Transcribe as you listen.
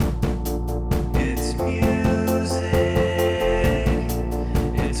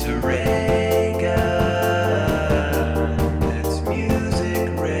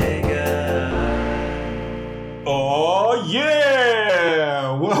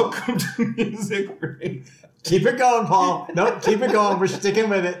Welcome to Music Ray. Keep it going, Paul. Nope, keep it going. We're sticking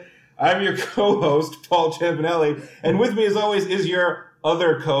with it. I'm your co-host, Paul Champanelli, and with me as always is your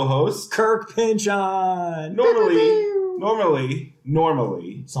other co-host, Kirk Pinchon. Normally,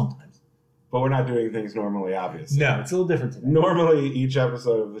 sometimes. But we're not doing things normally, obviously. No, it's a little different today. Normally, each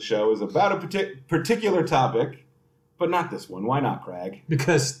episode of the show is about a particular topic, but not this one. Why not, Craig?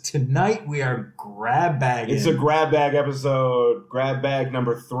 Because tonight we are grab bagging. It's a grab bag episode, grab bag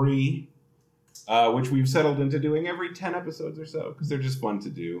number 3, which we've settled into doing every 10 episodes or so, because they're just fun to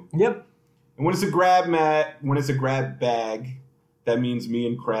do. Yep. And when it's a grab bag, that means me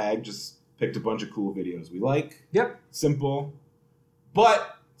and Craig just picked a bunch of cool videos we like. Yep. Simple.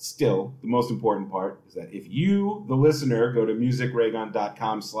 But still, the most important part is that if you, the listener, go to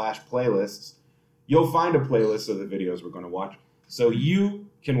musicraygon.com/playlists, you'll find a playlist of the videos we're going to watch, so you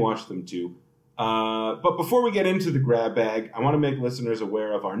can watch them too. But before we get into the grab bag, I want to make listeners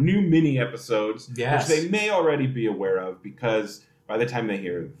aware of our new mini episodes, yes, which they may already be aware of, because by the time they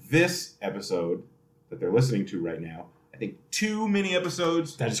hear this episode that they're listening to right now, I think 2 mini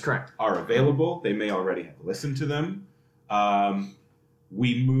episodes that is correct are available. They may already have listened to them.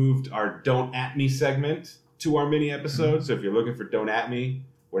 We moved our Don't At Me segment to our mini episode, so if you're looking for Don't At Me,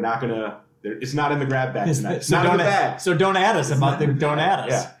 we're not going to... It's not in the grab bag tonight. It's not in the bag. So don't add us about the don't add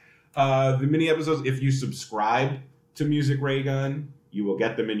us. Yeah. The mini episodes, if you subscribe to Music Raygun, you will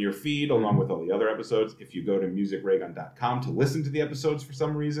get them in your feed along with all the other episodes. If you go to musicraygun.com to listen to the episodes for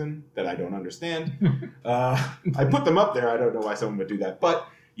some reason that I don't understand, I put them up there. I don't know why someone would do that. But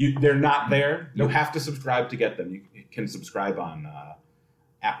they're not there. You have to subscribe to get them. You can subscribe on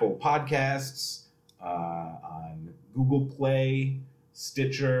Apple Podcasts, on Google Play,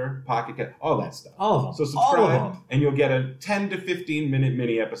 Stitcher, Pocket Cast, all that stuff. All of them. So subscribe, and you'll get a 10 to 15 minute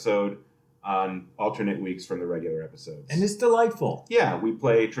mini episode on alternate weeks from the regular episodes. And it's delightful. Yeah, we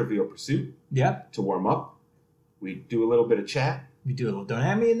play Trivial Pursuit. Yep. To warm up. We do a little bit of chat. We do a little don't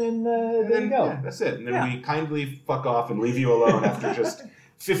have me, and then there you go. Yeah, that's it. And then we kindly fuck off and leave you alone after just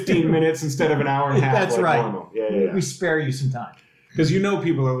 15 minutes instead of an hour and a half. That's like right. Normal. Yeah. We spare you some time. Because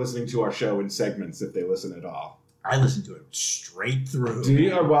people are listening to our show in segments if they listen at all. I listen to it straight through. Do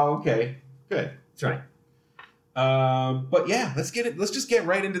you? Well, okay. Good. That's right. But yeah, let's just get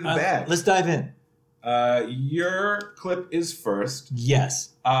right into the bag. Let's dive in. Your clip is first.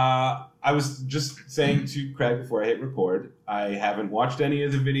 Yes. I was just saying to Craig before I hit record, I haven't watched any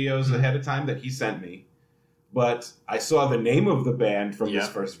of the videos ahead of time that he sent me, but I saw the name of the band from this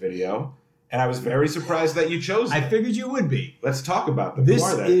first video, and I was very surprised that you chose it. I figured you would be. Let's talk about them. This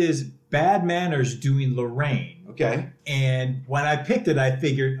is Bad Manners doing Lorraine. Okay. And when I picked it, I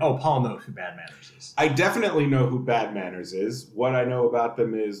figured, Paul knows who Bad Manners is. I definitely know who Bad Manners is. What I know about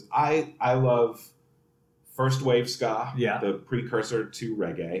them is I love first wave ska, the precursor to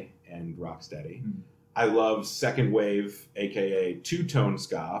reggae and rocksteady. Mm. I love second wave, a.k.a. two-tone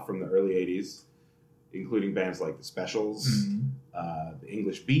ska from the early 80s, including bands like The Specials, The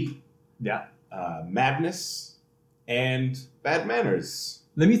English Beat, Madness, and Bad Manners.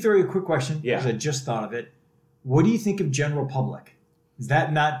 Let me throw you a quick question, because I just thought of it. What do you think of General Public? Is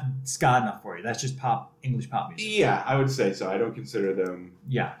that not ska enough for you? That's just English pop music. Yeah, I would say so. I don't consider them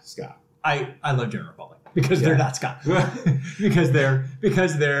ska. I love General Public because they're not ska. because they're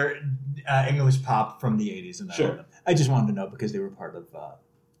English pop from the 80s. And I just wanted to know because they were part of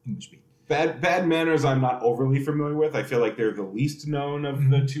English Beat. Bad Manners I'm not overly familiar with. I feel like they're the least known of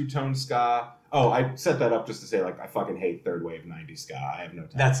the two-tone ska. Oh, I set that up just to say, I fucking hate third wave 90s ska. I have no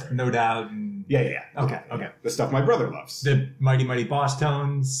time That's for it. No Doubt. Yeah. Okay. The stuff my brother loves. The Mighty Mighty Boss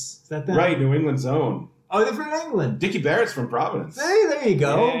Tones. Is that them? Right, New England's Own. Oh, they're from England. Dickie Barrett's from Providence. Hey, there you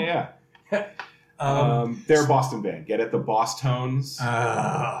go. Yeah. They're a Boston band. Get it? The Boss Tones.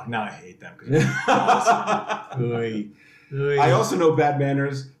 Oh, now I hate them. I also know Bad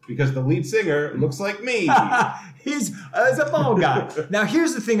Manners because the lead singer looks like me. He's a bald guy. Now,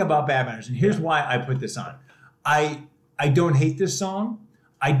 here's the thing about Bad Manners, and here's why I put this on. I don't hate this song.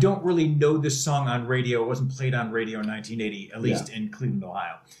 I don't really know this song on radio. It wasn't played on radio in 1980, at least in Cleveland,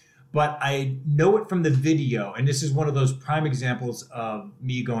 Ohio. But I know it from the video, and this is one of those prime examples of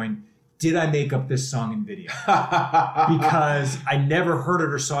me going, did I make up this song in video? Because I never heard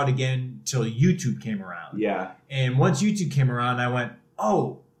it or saw it again until YouTube came around. Yeah. And once YouTube came around, I went,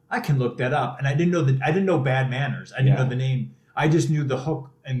 I can look that up. And I didn't know Bad Manners. I didn't know the name. I just knew the hook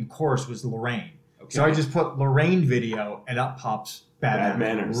and chorus was Lorraine. Okay. So I just put Lorraine video, and up pops Bad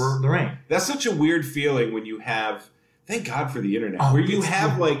Manners. Lorraine. That's such a weird feeling when you have, thank God for the internet, where you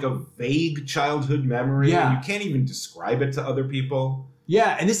have a vague childhood memory and you can't even describe it to other people.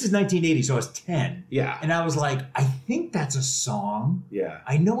 Yeah, and this is 1980, so I was 10. Yeah. And I was like, I think that's a song. Yeah.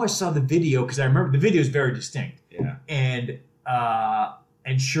 I know I saw the video because I remember the video is very distinct. Yeah.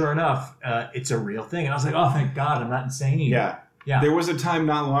 And sure enough, it's a real thing. And I was like, oh, thank God, I'm not insane. Yeah. Yeah. There was a time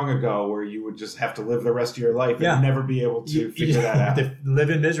not long ago where you would just have to live the rest of your life Yeah. and never be able to figure that out. To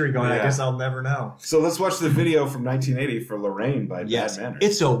live in misery going, I Yeah. guess I'll never know. So let's watch the video from 1980 for Lorraine by Yes, Bad Manners.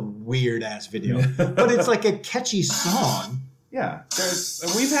 it's a weird-ass video. But it's like a catchy song. Yeah.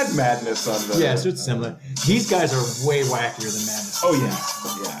 We've had Madness on the... Yeah, so it's similar. These guys are way wackier than Madness. Oh, yeah.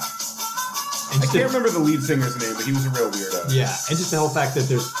 Yeah. And I just can't remember the lead singer's name, but he was a real weirdo. Yeah, and just the whole fact that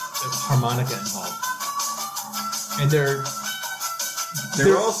there's harmonica involved. And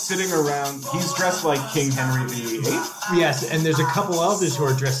they're all sitting around. He's dressed like King Henry VIII. yes, and there's a couple others who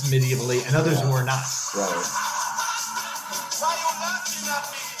are dressed medievally and others who are not. Right.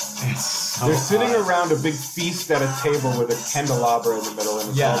 It's so They're sitting odd. around a big feast at a table with a candelabra in the middle, and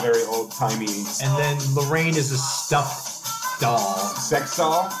it's Yeah. all very old-timey. And then Lorraine is a stuffed doll. Sex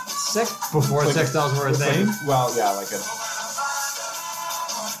doll? Before Like sex dolls were a it's like thing. well, yeah, like a...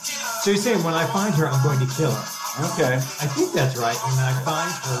 So you're saying when I find her, I'm going to kill her. Okay. I think that's right. When I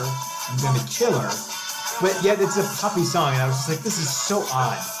find her, I'm going to kill her. But yet it's a puppy song, and I was just like, this is so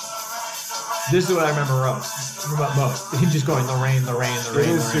odd. This is what I remember most. Him just going Lorraine, Lorraine, It Lorraine.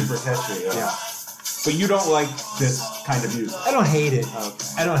 is Lorraine. super catchy, yeah. Yeah. But you don't like this kind of music. I don't hate it. Okay.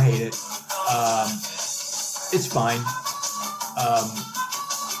 I don't hate it. It's fine.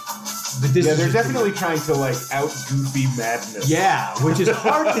 But this Yeah, is they're just- definitely trying to like out goofy Madness. Yeah, which is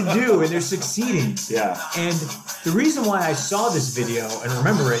hard to do, and they're succeeding. Yeah. And the reason why I saw this video and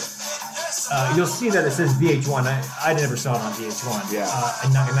remember it, you'll see that it says VH1. I never saw it on VH1. Yeah.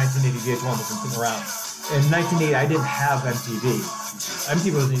 In 1980, VH1 wasn't around. In 1980, I didn't have MTV.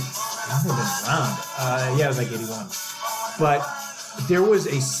 MTV wasn't even around. Yeah, it was like 81. But there was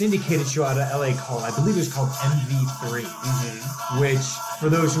a syndicated show out of LA called, I believe it was called MV3, which, for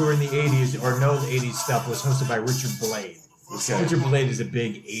those who were in the 80s or know the 80s stuff, was hosted by Richard Blade. Okay. Richard Blade is a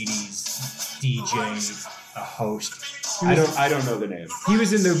big 80s DJ, a host. I don't know the name. He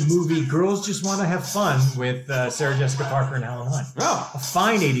was in the movie Girls Just Want to Have Fun with Sarah Jessica Parker and Helen Hunt. Oh, A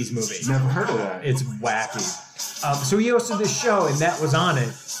fine 80s movie. never heard of that. It's wacky. So he hosted this show, and that was on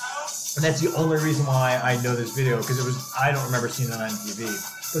it. And that's the only reason why I know this video, because I don't remember seeing it on MTV.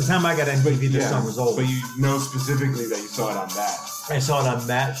 By the time I got MTV, this song was old. But you know specifically that you saw it on that. I saw it on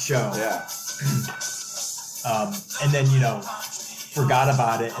that show. Yeah. And then, forgot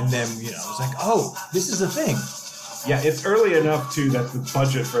about it. And then, was like, oh, this is a thing. Yeah, it's early enough too that the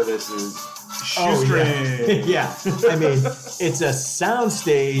budget for this is Oh, shoestring. yeah. I mean, it's a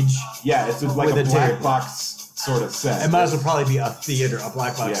soundstage. Yeah, it's like With a a black tape. box sort of set. It might as well probably be a theater, a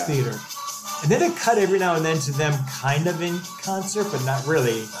black box Yeah. theater. And then it cut every now and then to them kind of in concert, but not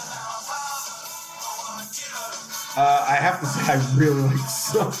really. I have to say, I really like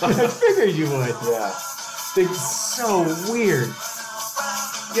this I song. figured you would. Yeah. It's so weird.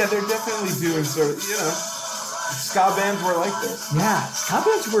 Yeah, they're definitely doing sort of, ska bands were like this. Yeah, ska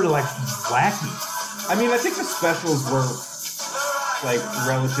bands were like wacky. I mean, I think the specials were like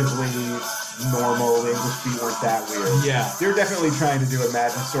relatively normal. The English beat weren't that weird. Yeah. They're definitely trying to do a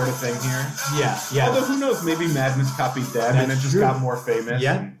Madness sort of thing here. Yeah. Although who knows? Maybe Madness copied them and it That's just true. got more famous.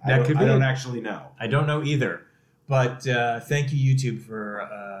 Yeah, and that could be I don't it. actually know. I don't know either. But thank you, YouTube, for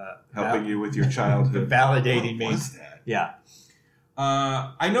Helping you with your childhood. validating me. What was that? Yeah.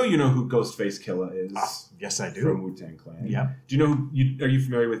 I know you know who Ghostface Killah is. Yes, I do. From Wu-Tang Clan. Yeah. Do you know are you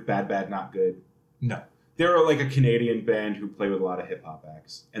familiar with Bad Bad Not Good? No. They're like a Canadian band who play with a lot of hip hop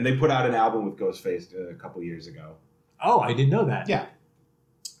acts, and they put out an album with Ghostface a couple years ago. Oh, I didn't know that. Yeah,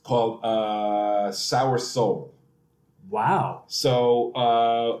 called Sour Soul. Wow.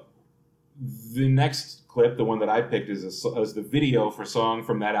 So the next clip, the one that I picked, is the video for a song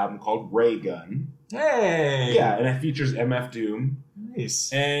from that album called Ray Gun. Hey. Yeah, and it features MF Doom,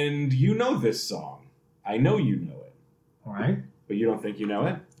 Nice. and you know this song. I know you know it, All right. but you don't think you know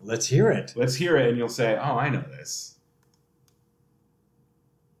it. Let's hear it. Let's hear it, and you'll say, "Oh, I know this."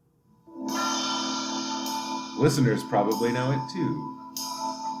 Listeners probably know it too.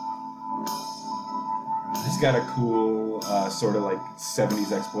 He's got a cool sort of like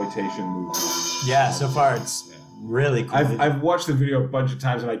 70s exploitation movie. Yeah, so far it's really cool. I've watched the video a bunch of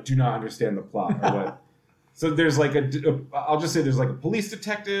times, and I do not understand the plot or what. So there's like I'll just say there's like a police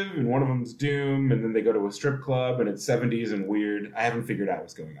detective, and one of them's Doom, and then they go to a strip club, and it's 70s and weird. I haven't figured out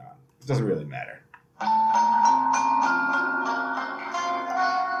what's going on. It doesn't really matter.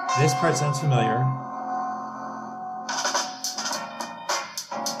 This part sounds familiar.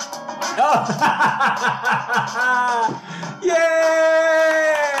 Oh! Yay!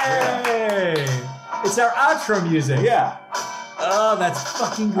 Yay! It's our outro music. Yeah. Oh, that's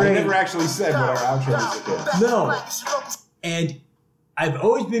fucking great. I never actually said what our outro music is. No. And I've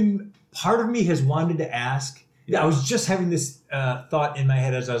always been, part of me has wanted to ask. I was just having this thought in my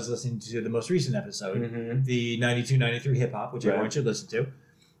head as I was listening to the most recent episode, the 92-93 Hip Hop, which everyone should listen to.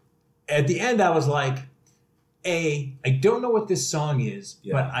 At the end, I was like, I don't know what this song is,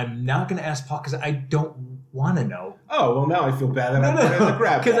 but I'm not going to ask Paul because I don't want to know. Oh, well, now I feel bad that I put it in the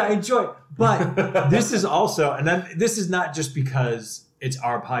grab. Because I enjoy it. But this is also, and this is not just because it's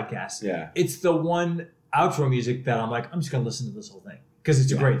our podcast. Yeah. It's the one outro music that I'm like, I'm just going to listen to this whole thing because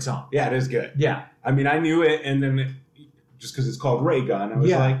it's a great song. Yeah, it is good. Yeah. I mean, I knew it, and then just because it's called Ray Gun, I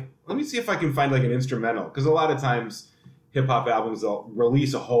was like, let me see if I can find like an instrumental. Because a lot of times hip-hop albums, they'll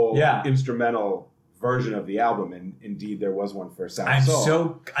release a whole instrumental version of the album, and indeed there was one for Sound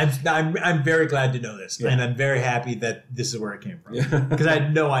Soul. I'm very glad to know this, and I'm very happy that this is where it came from because I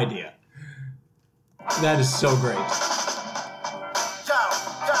had no idea. That is so great.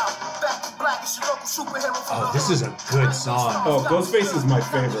 Oh, this is a good song. Oh, Ghostface is my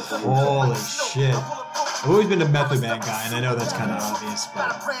favorite. Holy shit! I've always been a Method Man guy, and I know that's kind of obvious,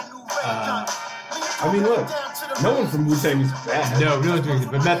 but I mean, look, no one from Wu-Tang is bad. No,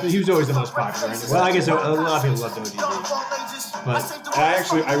 but Method, he was always the most popular. Well, I guess a lot of people loved ODB. But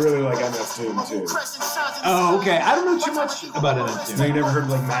I really like MS Doom too. Oh, okay. I don't know too much about MS Doom. So you never heard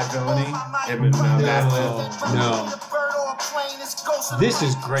like Mad Villainy? Him and Madlib? No. This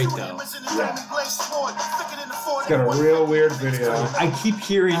is great though. Yeah. It's got a real weird video. I keep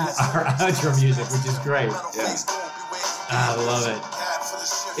hearing our outro music, which is great. Yeah. I love it.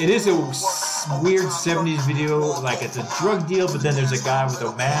 It is a weird 70s video, like it's a drug deal, but then there's a guy with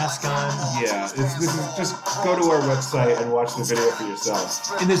a mask on. Yeah, this is just go to our website and watch the video for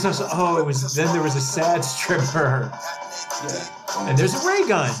yourself. And there's also then there was a sad stripper. Yeah. And there's a ray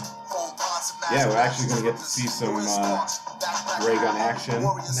gun. Yeah, we're actually gonna get to see some ray gun action.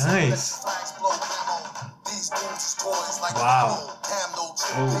 Nice. Wow.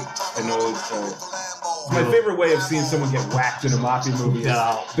 My favorite way of seeing someone get whacked in a mafia movie is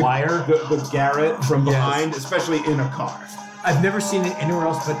wire? The Garrett from behind, especially in a car. I've never seen it anywhere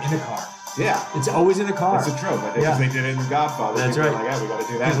else but in a car. Yeah. It's always in a car. It's a trope. I think because they did it in The Godfather. That's right. Like, yeah, we got to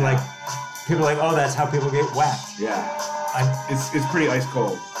do that. People are like, oh, that's how people get whacked. Yeah. It's pretty ice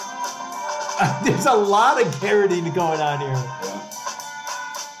cold. There's a lot of garroting going on here. Yeah.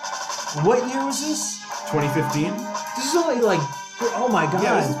 What year was this? 2015. This is only like, oh my god.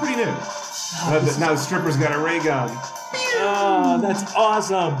 Yeah, this is pretty new. Now the stripper's got a ray gun. Oh, that's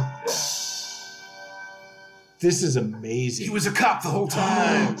awesome. Yeah. This is amazing. He was a cop the whole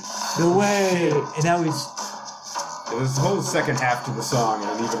time. No way. And now he's... There's a whole second half to the song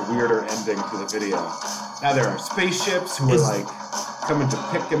and an even weirder ending to the video. Now there are spaceships who are like coming to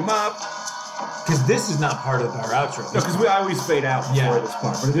pick him up. Because this is not part of our outro. No, because we always fade out before this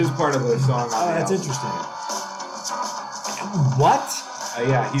part, but it is part of the song. Oh, that's interesting. What?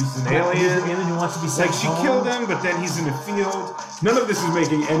 Yeah, he's an alien. He's an alien who wants to be sent she home. killed him, but then he's in a field. None of this is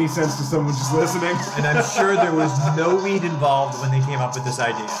making any sense to someone just listening. And I'm sure there was no weed involved when they came up with this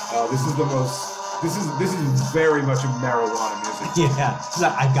idea. This is the most. This is very much a marijuana music. Yeah, so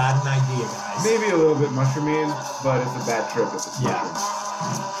I got an idea, guys. Maybe a little bit mushroomy, but it's a bad trip if it's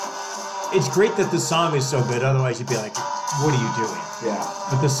mushroom. It's great that the song is so good. Otherwise, you'd be like, "What are you doing?" Yeah.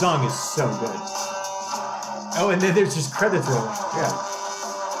 But the song is so good. Oh, and then there's just credits rolling. Yeah.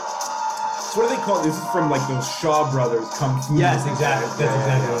 So what do they call it? This is from like those Shaw Brothers Kung Fu. Yes, exactly. That's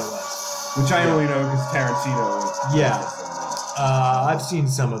exactly what it was. Which I only know because Tarantino. Yeah. I've seen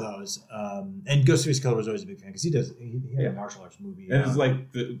some of those. And Ghostface Killer was always a big fan because he had a martial arts movie. And it's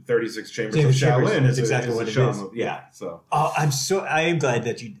like the 36 Chambers of Shaolin. That's exactly what it is. Yeah. So. Oh, I am glad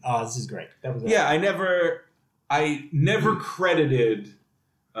that you. Oh, this is great. That was. Yeah, I never credited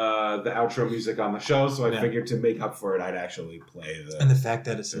the outro music on the show, so I figured to make up for it, I'd actually play the. And the fact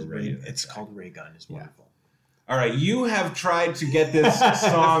that it says it's called Ray Gun is wonderful. All right, you have tried to get this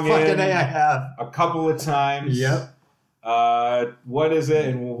song in I have a couple of times. Yep. What is it?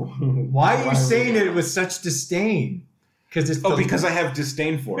 And why are you saying it with such disdain? Because I have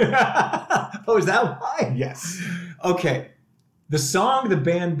disdain for it. Oh, is that why? Yes. Okay. The song, the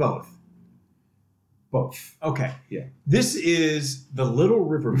band, both. Both. Okay. Yeah. This is the Little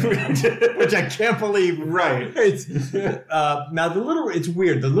River Band, which I can't believe. Right. It's now it's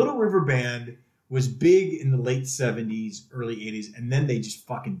weird. The Little River Band was big in the late 70s, early 80s, and then they just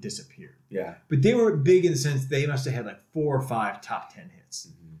fucking disappeared. Yeah. But they were big in the sense they must have had like 4 or 5 top 10 hits.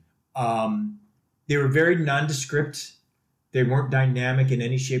 Mm-hmm. They were very nondescript. They weren't dynamic in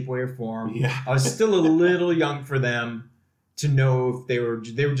any shape, way, or form. Yeah. I was still a little young for them. to know if they were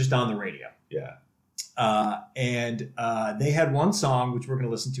just on the radio. Yeah. And they had one song, which we're going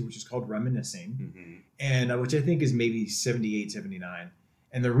to listen to, which is called Reminiscing, Mm-hmm. and which I think is maybe 78, 79.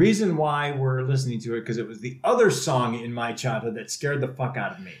 And the reason why we're listening to it, because it was the other song in my childhood that scared the fuck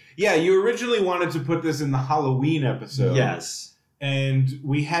out of me. Yeah, you originally wanted to put this in the Halloween episode. Yes. And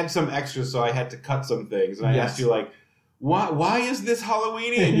we had some extras, so I had to cut some things. And I Yes. asked you, like, why is this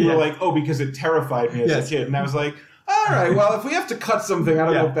Halloween-y? And you Yeah. were like, oh, because it terrified me as Yes. a kid. And I was like, all right, well, if we have to cut something, I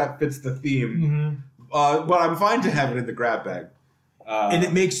don't Yeah. know if that fits the theme. But I'm fine to have it in the grab bag. And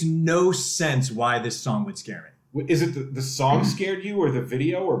it makes no sense why this song would scare me. Is it the song scared you, or the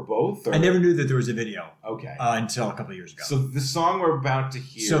video, or both? Or? I never knew that there was a video Okay. until a couple of years ago. So the song we're about to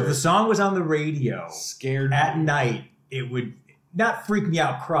hear... So if the song was on the radio scared at you. night, it would not freak me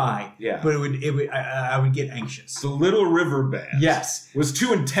out, cry, Yeah. but I would get anxious. The Little River Band. Yes. Was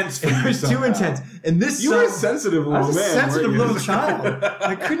too intense for you. It was too somehow. intense. And this You song, were a sensitive I little was a man. sensitive weren't you? little child.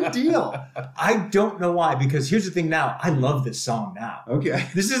 I couldn't deal. I don't know why, because here's the thing now. I love this song now. Okay.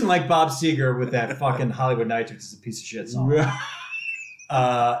 This isn't like Bob Seger with that fucking Hollywood Nights, which is a piece of shit song.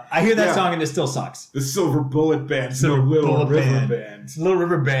 I hear that Yeah. song and it still sucks. The Silver Bullet Band. Silver No, Little Bullet River Band. Band. Little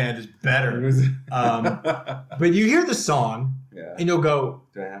River Band is better. But you hear the song Yeah. and you'll go,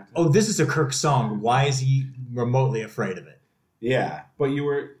 Do I have to? oh, this is a Kirk song. Why is he remotely afraid of it? Yeah, but you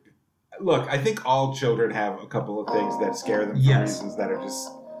were. Look, I think all children have a couple of things that scare them for Yes. reasons that are just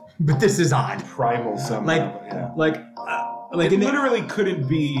But this is odd. primal somehow. Like, yeah. like It in the- literally couldn't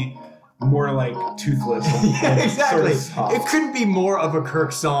be more like Toothless. yeah, exactly. Sort of It couldn't be more of a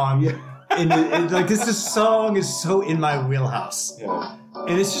Kirk song. Yeah. And like this song is so in my wheelhouse, Yeah.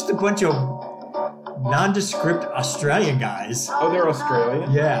 and it's just a bunch of nondescript Australian guys. Oh, they're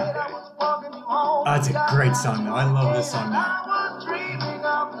Australian? Yeah, oh, it's a great song though. I love this song now.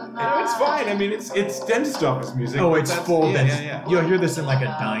 Yeah, it's fine. I mean, it's dentist office music. Oh, but it's that's- full. Yeah, dance. yeah, You'll hear this in like a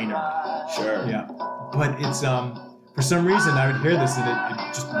diner. yeah. Sure. Yeah, but it's for some reason I would hear this and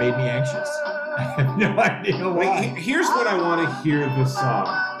it just made me anxious. I have no idea Like, why. here's what I want to hear this song.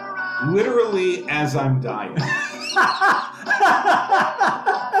 Literally as I'm dying.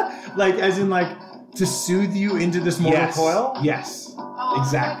 Like as in like to soothe you into this mortal Yes. coil. Yes.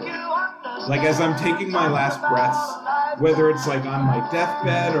 Exactly. Like as I'm taking my last breaths, whether it's like on my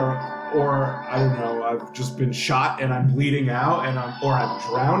deathbed or I don't know, I've just been shot and I'm bleeding out and I'm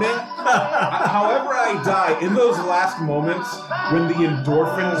drowning. However I die, in those last moments when the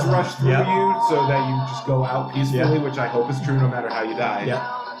endorphins rush through Yeah. you so that you just go out peacefully, which I hope is true no matter how you die. Yeah.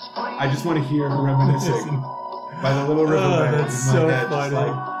 I just want to hear reminiscing by the Little River Band. that's in my so head, just funny.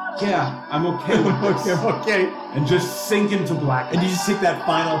 like, yeah, I'm okay with this. Okay. And just sink into blackness. And you just take that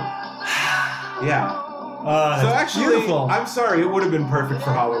final. Yeah. That's So actually, beautiful. I'm sorry, it would have been perfect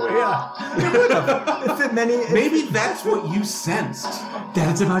for Halloween. Yeah. It would have. It fit many. Maybe that's what you sensed.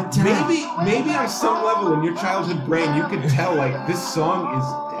 That's about death. Maybe on some level in your childhood brain you could tell like this song is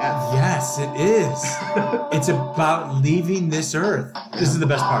death. Yes, it is. It's about leaving this earth. This is the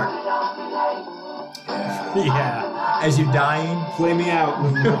best part. Yeah. Yeah. As you're dying. Play me out,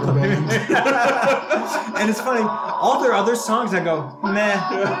 Little River Band. And it's funny, all their other songs, I go, meh.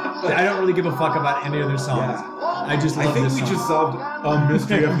 I don't really give a fuck about any of their songs. Yeah. I just love I think this we song. just solved a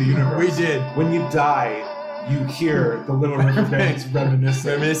mystery of the universe. We did. When you die, you hear the Little River Band's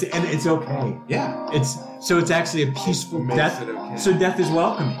reminiscing. Reminiscing, and it's okay. Yeah. It's actually a peaceful Makes death. it okay. So death is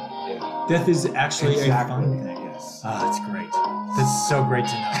welcoming. Yeah. Death is actually Exactly. a fun thing. Yes. Ah, it's great. That's so great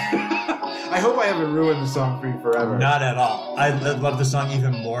to know. I hope I haven't ruined the song for you forever. Not at all. I love the song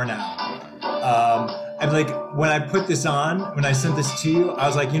even more now. And like when I put this on, when I sent this to you, I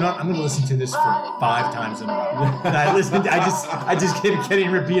was like, you know what? I'm going to listen to this for 5 times in a row. And I listened. I just kept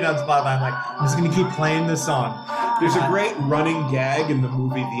getting repeat on Spotify. I'm like, I'm just going to keep playing this song. There's a great running gag in the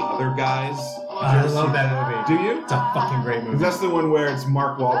movie The Other Guys. I love that movie. Do you? It's a fucking great movie. That's the one where it's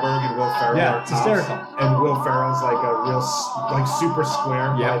Mark Wahlberg and Will Ferrell. Yeah, are it's cops, hysterical. And Will Ferrell's like a real, like super square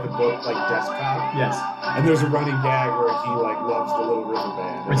Yeah. by the book, like desk cop. Yes, And there's a running gag where he like loves the Little River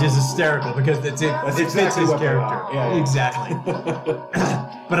Band. which is hysterical because it That's fits exactly his what they character. are. Yeah, yeah. Exactly.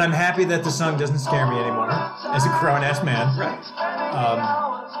 But I'm happy that the song doesn't scare me anymore as a grown-ass man. Right.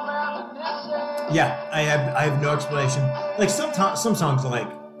 Yeah, I have no explanation. Like some songs like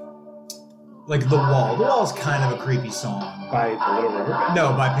The Wall. The Wall is kind of a creepy song. By the Little River Band.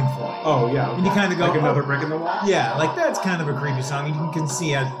 No, by Pink Floyd. Oh yeah. And you kind of go, like another oh, brick in the wall. yeah, like that's kind of a creepy song. You can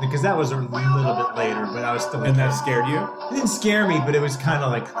see it because that was a little bit later, but I was still. And that scared you? It didn't scare me, but it was kind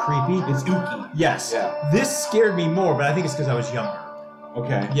of like creepy. It's ooky. Yes. Yeah. This scared me more, but I think it's because I was younger.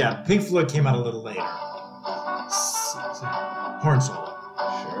 Okay. Yeah, Pink Floyd came out a little later. Horn solo.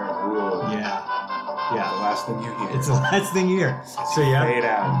 Sure. Ooh. Yeah. Yeah. The last thing you hear. It's the last thing you hear. So yeah. Fade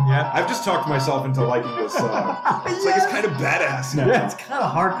out. Yeah. I've just talked myself into liking this song. It's like it's kind of badass now. Yeah, it's kind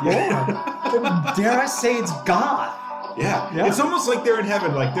of hardcore. Dare I say it's goth? Yeah. Yeah. It's almost like they're in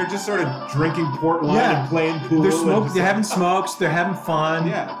heaven. Like they're just sort of drinking port wine Yeah. and playing pool. They're having smokes. They're having fun.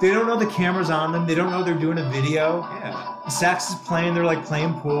 Yeah. They don't know the camera's on them. They don't know they're doing a video. Yeah. The sax is playing. They're like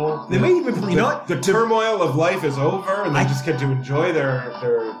playing pool. They may even, you know what? The turmoil of life is over, and they just get to enjoy their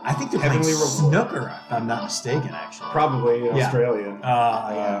I think they're playing heavenly reward. snooker, if I'm not mistaken, actually. Probably Yeah. Australian.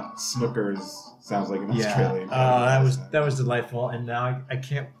 Yeah. Snookers sounds like an Yeah. Australian. That was delightful, and now I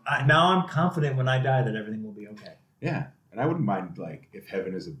can't. Now I'm confident when I die that everything will be okay. Yeah. And I wouldn't mind, like, if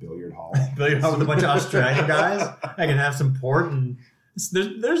heaven is a billiard hall. Billiard hall with a bunch of Australian guys. I can have some port, and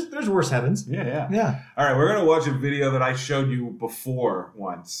there's worse heavens. Yeah. Yeah. All right, we're going to watch a video that I showed you before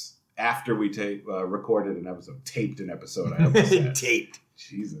once, after we recorded an episode, taped an episode, I almost said. Taped.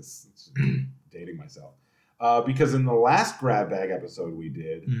 Jesus, it's dating myself. Because in the last Grab Bag episode we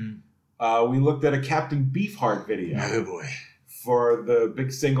did, we looked at a Captain Beefheart video. Oh, boy. For the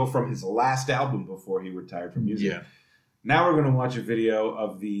big single from his last album before he retired from music. Yeah. Now we're going to watch a video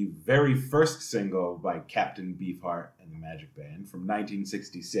of the very first single by Captain Beefheart and the Magic Band from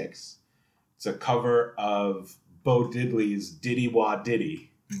 1966. It's a cover of Bo Diddley's Diddy Wah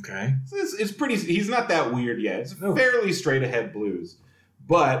Diddy. Okay. It's pretty. He's not that weird yet. It's No. fairly straight ahead blues.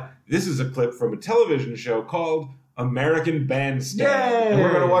 But this is a clip from a television show called American Bandstand. Yay! And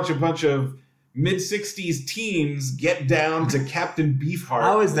we're going to watch a bunch of mid-60s teens get down to Captain Beefheart.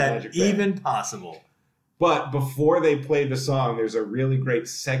 How is and the that Magic Band. even possible? But before they play the song, there's a really great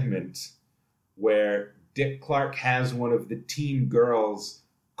segment where Dick Clark has one of the teen girls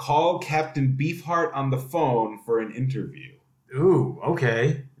call Captain Beefheart on the phone for an interview. Ooh,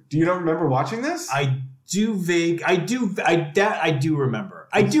 okay. Do you don't remember watching this? I do remember.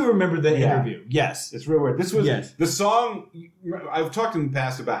 I do remember the Yeah. interview. Yes. It's real weird. This was Yes. the song. I've talked in the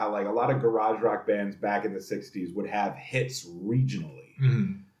past about how like a lot of garage rock bands back in the 60s would have hits regionally.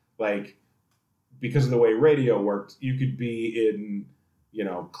 Mhm. Like, because of the way radio worked, you could be in,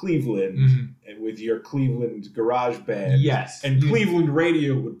 Cleveland Mhm. with your Cleveland garage band. Yes. And Cleveland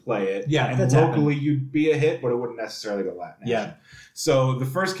radio would play it. Yeah, And that's locally you'd be a hit, but it wouldn't necessarily go Latin. Yeah. So the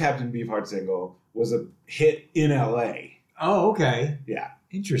first Captain Beefheart single was a hit in LA. Oh, okay. Yeah.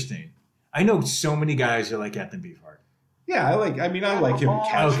 Interesting. I know so many guys who like Captain Beefheart. Yeah, I like him. Okay,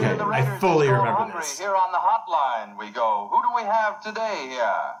 I fully remember this. Here on the hotline we go. Who do we have today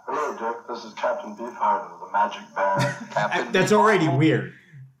here? Hello, Dick. This is Captain Beefheart of the Magic Band. Captain That's Beefheart. already weird.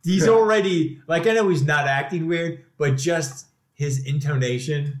 He's Yeah. already, like, I know he's not acting weird, but just his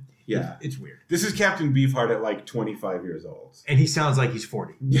intonation, Yeah. it's weird. This is Captain Beefheart at like 25 years old. And he sounds like he's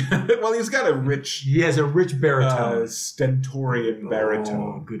 40. Well, he's got a rich He has a rich baritone. stentorian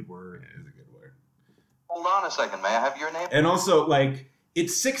baritone. Oh, good word. Yeah, it's a good word. Hold on a second. May I have your name? And also, like,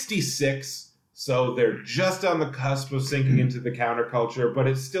 it's 66, so they're just on the cusp of sinking into the counterculture, but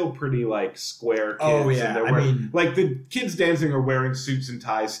it's still pretty, like, square kids. Oh, yeah, And they're I wearing- mean- like, the kids dancing are wearing suits and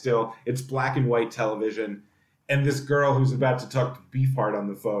ties still. It's black and white television. And this girl who's about to talk to Beefheart on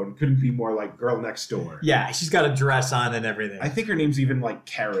the phone couldn't be more like Girl Next Door. Yeah, she's got a dress on and everything. I think her name's even, like,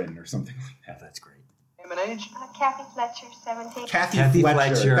 Karen or something like that. That's great. Name and age? Kathy Fletcher, 17. Kathy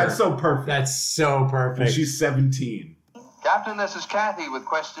Fletcher. That's so perfect. That's so And perfect. she's 17. Captain, this is Kathy with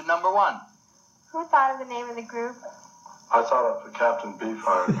question number 1. Who thought of the name of the group? I thought of the Captain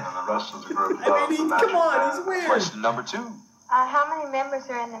Beefheart and the rest of the group. I mean, come on, he's weird. Question number 2. How many members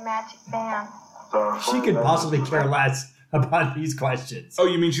are in the Magic Band? She could possibly care less about these questions. Oh,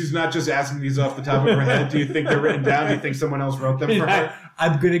 you mean she's not just asking these off the top of her head? Do you think they're written down? Do you think someone else wrote them for her?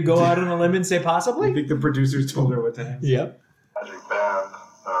 I'm going to go out on a limb and say Do you possibly. think the producers told her what to have? Yep. Magic Band.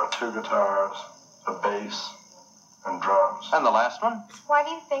 There are 2 guitars, a bass, and drums. And the last one? Why do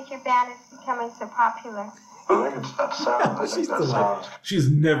you think your band is becoming so popular? I think it's that sound. I She's think that delightful. sound is She's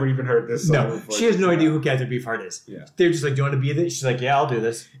never even heard this song No, before. she has no idea who Captain Beefheart is. Yeah. They're just like, do you want to be this? She's like, yeah, I'll do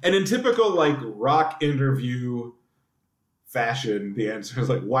this. And in typical, like, rock interview fashion, the answer is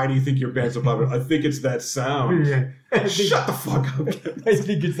like, why do you think your band's so popular? I think it's that sound. Shut the fuck up. I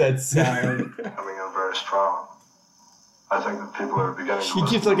think it's that sound. coming in very strong. I think that people are beginning to She listen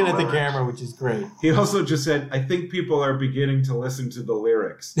keeps to looking at the lyrics. camera, which is great. He also just said, I think people are beginning to listen to the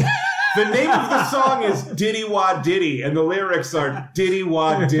lyrics. The name of the song is Diddy Wah Diddy, and the lyrics are Diddy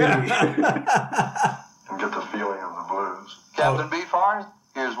Wah Diddy. And get the feeling of the blues. Captain Beefheart,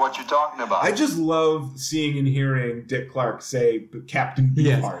 here's what you're talking about. I just love seeing and hearing Dick Clark say Captain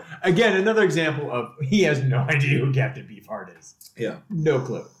Yes. Beefheart. Again, another example of he has no idea who Captain Beefheart is. Yeah. No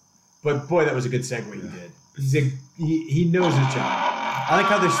clue. But boy, that was a good segue he did. He knows his job. I like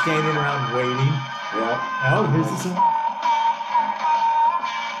how they're standing around waiting. Yeah. Oh, here's the song.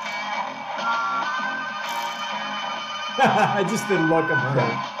 Just the look of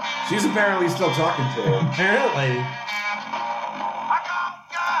her. She's apparently still talking to him. Apparently.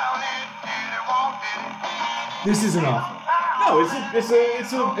 This isn't awful. No, it's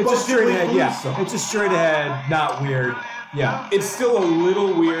a straight ahead, blues yeah. song. It's a straight ahead, not weird. Yeah. It's still a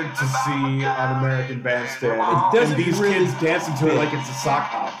little weird to see on American Bandstand It doesn't and these really kids dancing to it fit. like it's a sock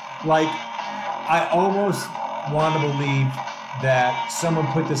hop. Like, I almost want to believe that someone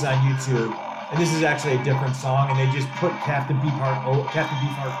put this on YouTube, and this is actually a different song, and they just put Captain Beefheart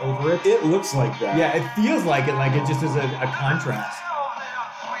over it. It looks like that. Yeah, it feels like it just is a contrast.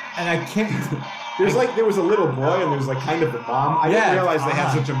 And I can't. There was a little boy and there's like kind of a mom. I didn't realize they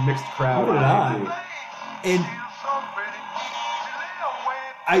had such a mixed crowd. Neither did I. And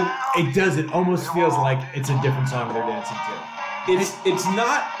it almost feels like it's a different song they're dancing to. It's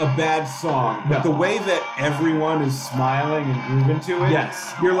not a bad song, but No. the way that everyone is smiling and grooving to it,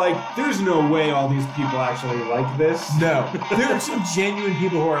 Yes. you're like, there's no way all these people actually like this. No. There are some genuine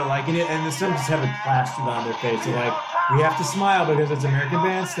people who are liking it, and some just have it plastered on their face. They're like, we have to smile because it's American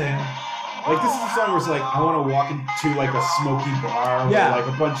Bandstand. Like, this is a song where it's like, I want to walk into like a smoky bar Yeah. where like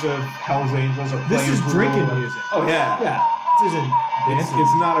a bunch of Hell's Angels are This playing is pool. drinking music. Oh, yeah. Yeah. This isn't dancing.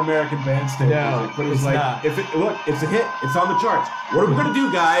 It's not American Bandstand No, music, but it's it's like, not. look, it's a hit. It's on the charts. What are we going to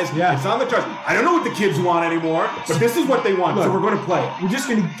do, guys? Yeah. It's on the charts. I don't know what the kids want anymore, but this is what they want, so Look. we're going to play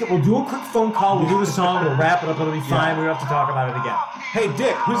it. We'll do a quick phone call, we'll do the song, we'll wrap it up, it'll be fine, we don't have to talk about it again. Hey,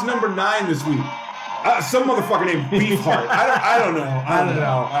 Dick, who's number 9 this week? Some motherfucker named Beefheart. I don't know. I don't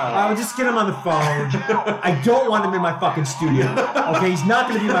know. I'll just get him on the phone. I don't want him in my fucking studio. Okay, he's not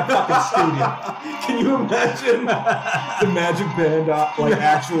going to be in my fucking studio. Can you imagine the Magic Band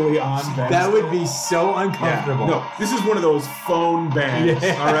actually on Bandstand? That would be so uncomfortable. No, this is one of those phone bands,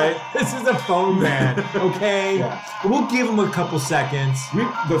 Yeah. all right? This is a phone band, okay? Yeah. We'll give him a couple seconds.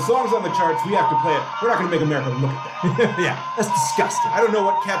 The song's on the charts. We have to play it. We're not going to make America look at that. Yeah, that's disgusting. I don't know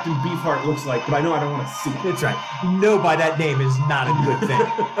what Captain Beefheart looks like, but I know I don't want to see it. That's right. No, by that name is not a good thing.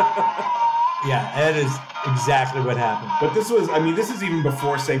 Yeah, that is exactly what happened. But this is even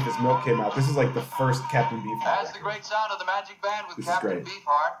before Safe as Milk came out. This is like the first Captain Beefheart That's the record. great sound of the Magic Band with This is Captain great.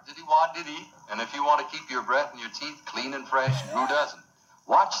 Beefheart, diddy-wah diddy. And if you want to keep your breath and your teeth clean and fresh, who doesn't?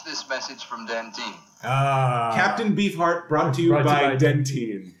 Watch this message from Dentine. Captain Beefheart brought to you by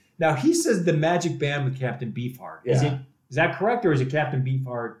Dentine. Now, he says the Magic Band with Captain Beefheart. Yeah. Is that correct, or is it Captain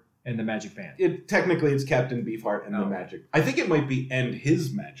Beefheart and the Magic Band? Technically, it's Captain Beefheart and the Magic. I think it might be and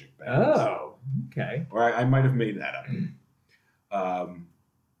his Magic Band. Oh, okay. Or I might have made that up.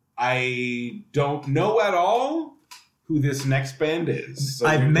 I don't know at all who this next band is. So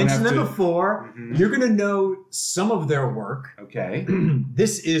I've you're gonna mentioned have them to- before. Mhm. You're going to know some of their work. Okay.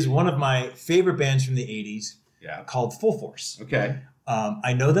 This is one of my favorite bands from the 80s Yeah. called Full Force. Okay.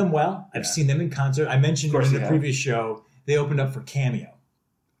 I know them well. I've Yeah. seen them in concert. I mentioned Of course in you the have. previous show, they opened up for Cameo.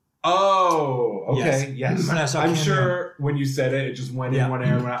 Oh, okay. Yes. When I saw I'm Cameo. sure when you said it, it just went Yeah. in one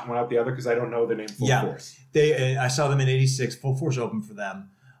ear and went out the other because I don't know the name Full Yeah. Force. I saw them in '86. Full Force opened for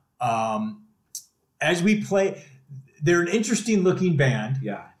them. As we play, they're an interesting looking band.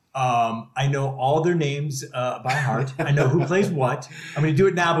 Yeah. I know all their names by heart. I know who plays what. I'm going to do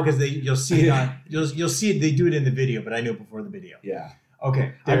it now because you'll see it on you'll see it. They do it in the video, but I knew before the video. Yeah.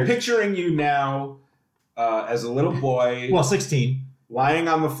 Okay, I'm picturing you now as a little boy. 16. Lying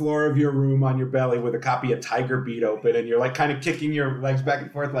on the floor of your room on your belly with a copy of Tiger Beat open, and you're like kind of kicking your legs back and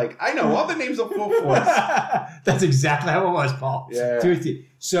forth, like, I know all the names of Full Force. That's exactly how it was, Paul. Yeah.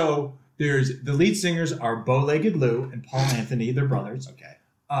 So there's the lead singers are Bow-Legged Lou and Paul Anthony. They're brothers. Okay.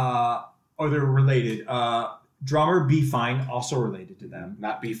 Or they're related. Drummer B Fine, also related to them.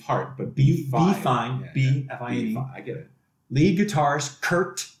 Not Beefheart, but B Fine. Fine, Yeah, B-F-I-N-E. B Fine. I get it. Lead guitarist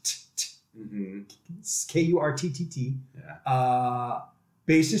Kurt Mm-hmm. Kurttt. Yeah.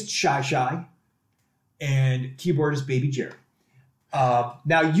 Bassist Shy Shy, and keyboardist Baby Jerry.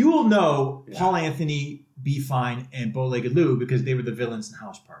 Now you will know Paul Anthony, B Fine, and Bow-Legged Lou because they were the villains in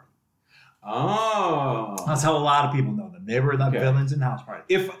House Party. Oh. That's how a lot of people know them. They were the villains in House Party.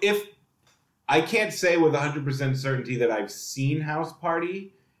 If I can't say with 100% certainty that I've seen House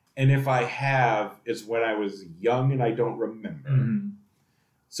Party, and if I have, it's when I was young and I don't remember. Mhm.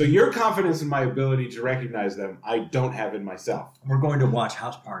 So your confidence in my ability to recognize them, I don't have in myself. We're going to watch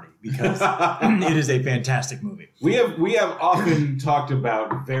House Party because it is a fantastic movie. We have often talked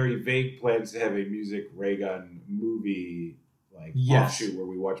about very vague plans to have a Music Ray Gun movie offshoot where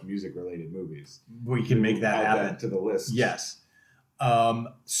we watch music related movies. We can make that Add happen. that to the list. Yes.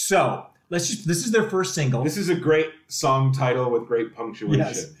 So this is their first single. This is a great song title with great punctuation.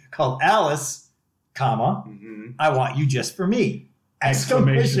 Yes, called Alice comma, Mhm. I want you just for me,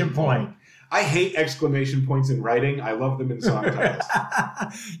 exclamation point. I hate exclamation points in writing. I love them in song titles.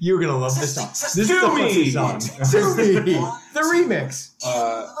 You're going to love this song. This is To the me. fucking song. To me. The remix.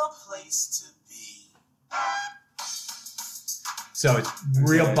 So it's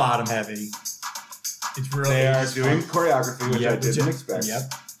real Okay. bottom heavy. It's real. They are 80s doing funk. choreography, which I didn't expect.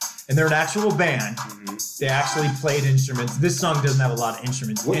 Yep. And they're an actual band. Mhm. They actually played instruments. This song doesn't have a lot of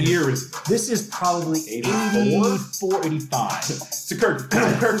instruments. What in year it. is it? This is probably 84? 84, 85. It's a Kirk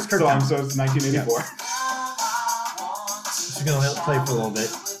song, so it's 1984. Just going to let it play for a little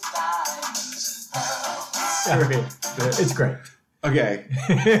bit. It's great. Okay.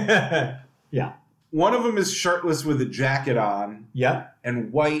 Yeah. One of them is shirtless with a jacket on Yep.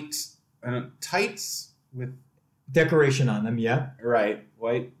 and white tights with Decoration on them. Yep.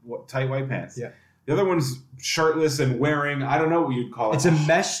 tight white pants. Yeah. The other one's shirtless and wearing, I don't know what you'd call it. It's a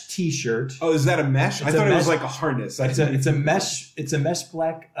mesh T-shirt. Oh, is that a mesh? I It's a thought it was mesh- like a harness. It's a mesh. It's a mesh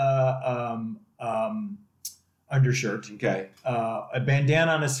black undershirt. Okay. A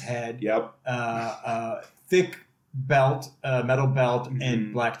bandana on his head. Yep. Thick belt, metal belt, Mhm.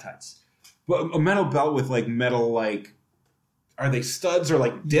 and black tights. But a metal belt with like metal are they studs or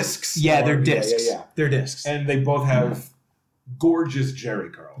like discs? Yeah, Or- they're discs. Yeah. They're discs. And they both have gorgeous jerry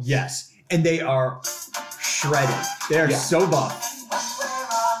curls. Yes, and they are shredded. They are Yeah. so buff.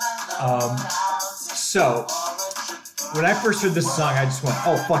 So when I first heard this song, I just went,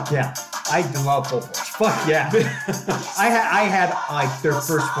 "Oh fuck yeah!" I love Full Force. Fuck yeah! I had like their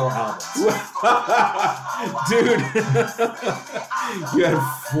first 4 albums. Dude, you had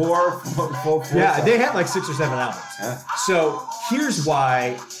four full. Yeah, they had like 6 or 7 albums. Yeah. So here's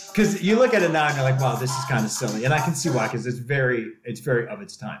why, because you look at it now and you're like, wow, this is kind of silly, and I can see why, because it's very of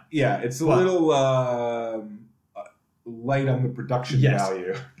its time. Yeah, it's a But- little light on the production Yes.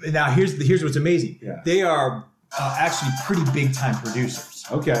 value. Now here's what's amazing. Yeah. They are actually pretty big time producers.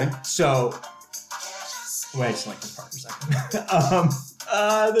 Okay. So wait, I just like this part for a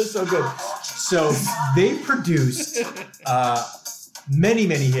second. They're so good. So they produced many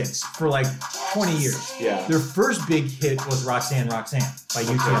hits for like 20 years. Yeah. Their first big hit was Roxanne Roxanne by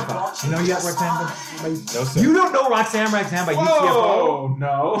UTFO. You know yet Roxanne by No, sir. You don't know Roxanne Roxanne by UTFO? Oh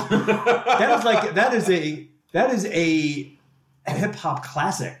no. That is a hip hop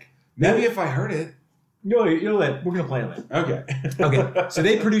classic. Maybe if I heard it. We're gonna play it later. Okay. Okay, so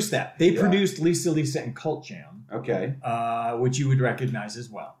they produced that. They Yeah. produced Lisa and Cult Jam, Okay. which you would recognize as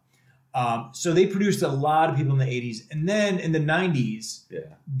well. So they produced a lot of people in the 80s. And then in the 90s, Yeah.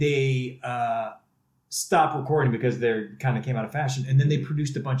 they stopped recording because they kind of came out of fashion. And then they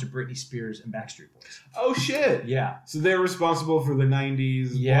produced a bunch of Britney Spears and Backstreet Boys. Oh shit. Yeah. So they're responsible for the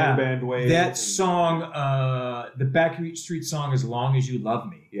 '90s Yeah. boy band wave. That and- song, the Backstreet song, As Long As You Love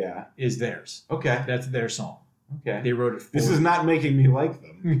Me, Yeah. is theirs. Okay. That's their song. Okay. They wrote it for This is not making me like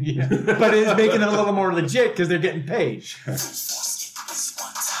them. yeah. But it's making it a little more legit because they're getting paid.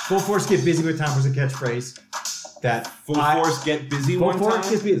 Full Force Get Busy with Time was a catchphrase. That Full Force Get Busy Full One Force Time?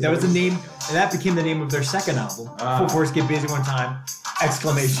 Get Busy. That was the name, and that became the name of their second album. Ah. Full Force Get Busy One Time!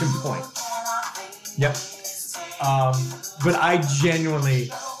 Exclamation point. Yep. But I genuinely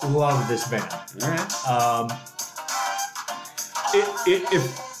love this band. All right.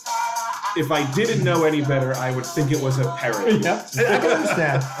 If I didn't know any better, I would think it was a parody. Yep. I can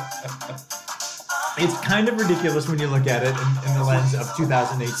understand. It's kind of ridiculous when you look at it in the lens of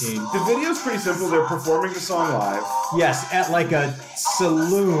 2018. The video's pretty simple. They're performing the song live. Yes, at like a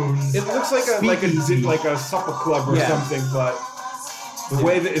saloon. It looks like Speakeasy. a supper club or Yeah. something, but the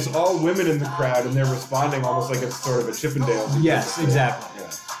way that it's all women in the crowd and they're responding almost like it's sort of a Chippendale. Yes, exactly.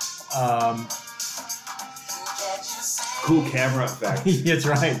 Yeah. Cool camera effect. That's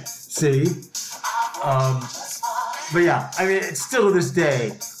right. See? But yeah, I mean, it's still to this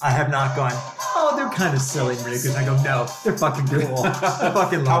day, I have not gone, oh, they're kind of silly and ridiculous. I go, no, they're fucking cool. I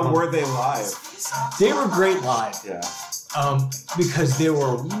fucking love How them. were they live? They were great live. Yeah. Because they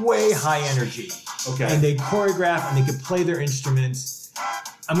were way high energy. Okay. And they choreographed and they could play their instruments.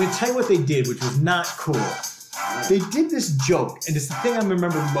 I'm going to tell you what they did, which was not cool. They did this joke, and it's the thing I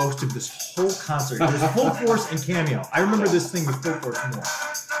remember most of this whole concert. There's Full Force and Cameo. I remember this thing with Full Force more.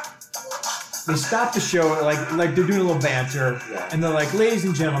 They stopped the show, like they're doing a little banter, Yeah. and they're like, "Ladies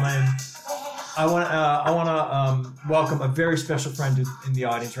and gentlemen, I want to welcome a very special friend in the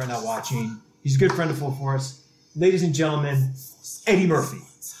audience right now watching. He's a good friend of Full Force. Ladies and gentlemen, Eddie Murphy."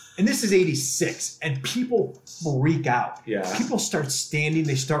 And this is '86, and people freak out. Yeah. People start standing.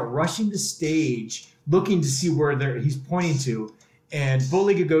 They start rushing the stage, looking to see where he's pointing to. And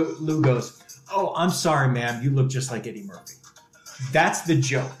Bully Lou goes, "Oh, I'm sorry, ma'am. You look just like Eddie Murphy." That's the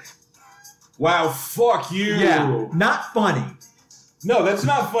joke. Wow, fuck you. Yeah, not funny. No, that's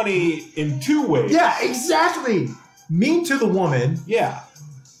not funny in two ways. Yeah, exactly. Mean to the woman, Yeah.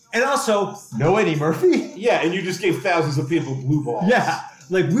 and also no Eddie Murphy. Yeah, and you just gave thousands of people blue balls. Yeah.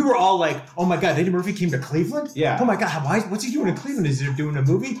 Like, we were all like, oh my God, Eddie Murphy came to Cleveland? Yeah. Oh my God, what's he doing in Cleveland? Is he doing a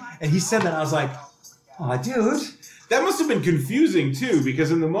movie? And he said that, and I was like, oh, dude. That must have been confusing, too, because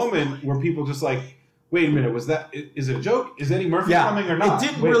in the moment were people just like, wait a minute, is it a joke? Is Eddie Murphy coming or not?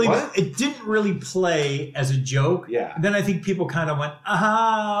 It didn't really play as a joke. Yeah. Then I think people kind of went,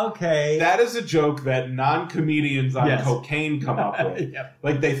 okay. That is a joke that non-comedians on Yes. cocaine come up with. Yep.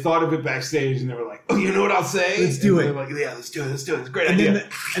 Like, they thought of it backstage, and they were like, oh, you know what I'll say? Let's do And it. they're like, yeah, let's do it. It's a great And idea.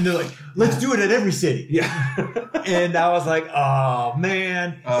 then they're like, let's do it at every city. Yeah. And I was like, oh,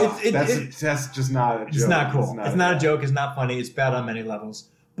 man. That's just not a joke. It's not cool. It's not a joke. It's not funny. It's bad on many levels.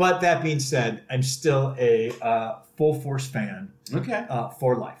 But that being said, I'm still a full force fan Okay.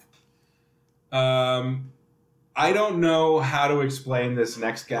 for life. I don't know how to explain this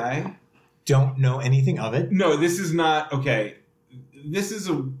next guy. Don't know anything of it. No, this is not okay. This is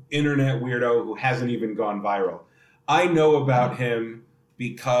an internet weirdo who hasn't even gone viral. I know about him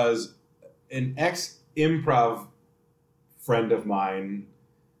because an ex-improv friend of mine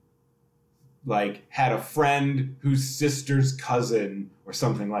had a friend whose sister's cousin or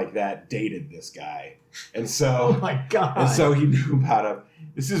something like that dated this guy. And so Oh my God. and so he knew about him.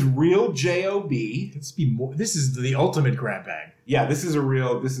 This is real J.O.B. This is the ultimate grab bag. Yeah, this is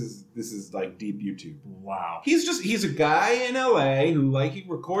like deep YouTube. Wow. He's a guy in LA who he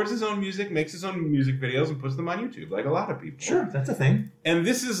records his own music, makes his own music videos, and puts them on YouTube, like a lot of people. Sure, that's a thing. And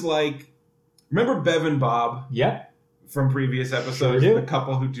this is remember Bev and Bob Yep. from previous episodes? Sure do. The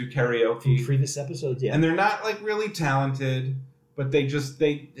couple who do karaoke. Previous episodes, yeah. And they're not really talented, but they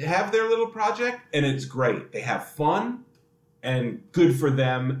have their little project, and it's great. They have fun, and good for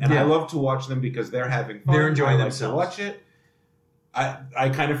them. And I love to watch them because they're having fun. They're enjoying I like themselves. to watch it. I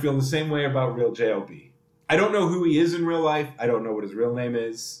kind of feel the same way about real J.O.B. I don't know who he is in real life. I don't know what his real name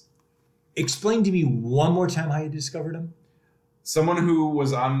is. Explain to me one more time how you discovered him. Someone who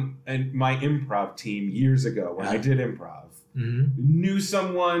was on my improv team years ago when I did improv knew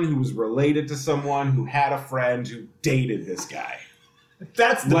someone who was related to someone who had a friend who dated this guy.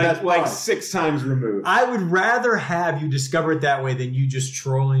 That's the best part. 6 times removed. I would rather have you discover it that way than you just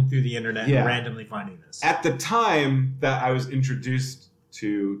trolling through the internet and randomly finding this. At the time that I was introduced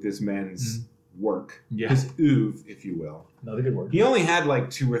to this man's work, his oeuvre, if you will, Another good word. he only had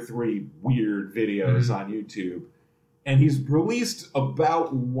 2 or 3 weird videos on YouTube, and he's released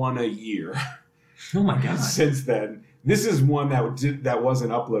about one a year Oh my God. since then. This is one that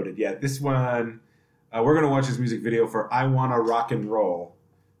wasn't uploaded yet. This one, we're going to watch his music video for I Wanna Rock and Roll.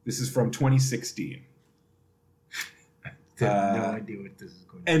 This is from 2016. I have no idea what this is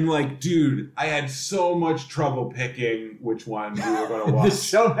going to And dude, I had so much trouble picking which one we were going to be. watch. There's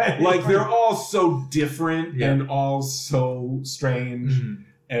so many. They're all so different Yeah. and all so strange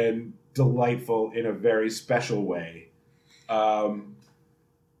and delightful in a very special way. But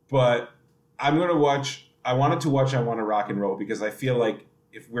I'm going to watch, I wanted to watch I Wanna Rock and Roll because I feel like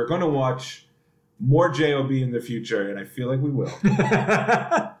if we're going to watch more J.O.B. in the future, and I feel like we will,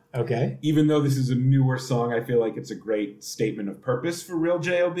 Okay. even though this is a newer song, I feel like it's a great statement of purpose for real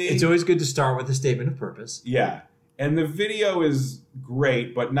J.O.B. It's always good to start with a statement of purpose. Yeah. And the video is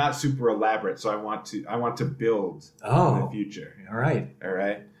great, but not super elaborate. So I want to build in the future. All right. All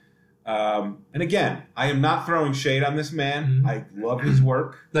right. And again, I am not throwing shade on this man. I love his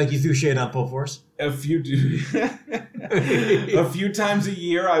work. Like you threw shade on Full Force? A few times a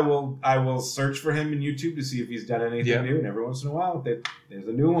year, I will search for him in YouTube to see if he's done anything new. And every once in a while, there's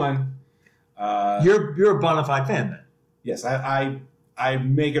a new one. You're a bona fide fan then? Yes, I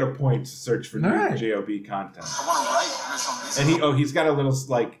make it a point to search for new right. J.O.B. content. I want to write original music. And he's got a little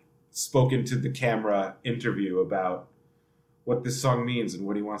spoken to the camera interview about what this song means and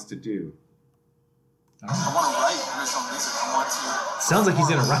what he wants to do. I want to write original music. I want to. Sounds like he's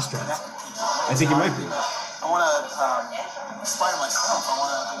in a restaurant. I think he might be. I want to inspire myself. I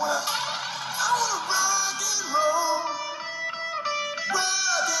want to rock and roll.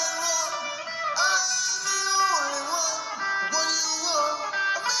 Rock and roll. I'm the only one. What do you want?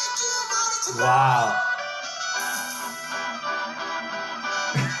 I make you money tonight. Wow.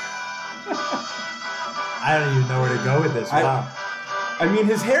 I don't even know where to go with this. Wow. I mean,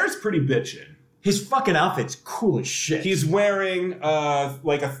 his hair's pretty bitchin'. His fucking outfit's cool as shit. He's wearing a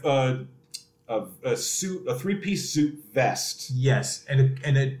a suit, a 3-piece suit vest. Yes, and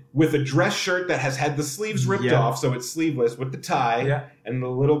a With a dress shirt that has had the sleeves ripped Yeah. off, so it's sleeveless, with the tie Yeah. and the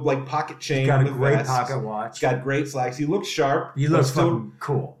little like pocket chain. got a on the great vest. pocket watch. He's got great slacks. He looks sharp. He but looks still, fucking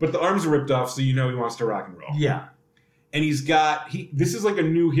cool. but the arms are ripped off, so you know he wants to rock and roll. Yeah. And he's got this is like a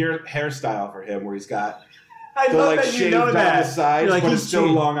new hairstyle for him, where he's got I the love like that you shaved know down that. the sides, You're like, but he's it's still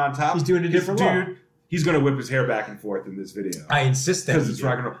cheating. long on top. He's doing a This different dude, look. he's gonna whip his hair back and forth in this video I insist that because he it's do.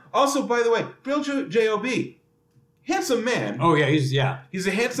 rock and roll. Also, by the way, Bill J.O.B., handsome man. Oh yeah, He's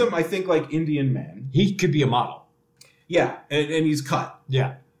a handsome, I think, like Indian man. he could be a model. Yeah, and he's cut.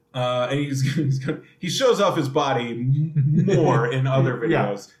 Yeah. And he shows off his body more in other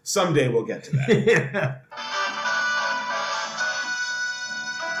videos. Yeah. Someday we'll get to that.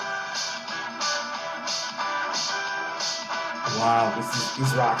 Wow.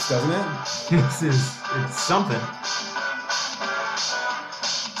 This rocks, doesn't it? It's something.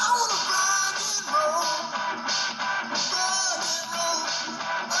 I wanna rock and roll.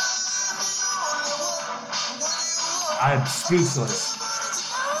 I'm speechless.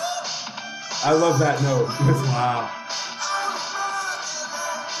 I love that note. Wow.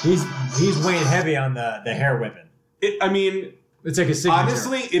 He's weighing heavy on the hair whipping. I mean, It's like a signature.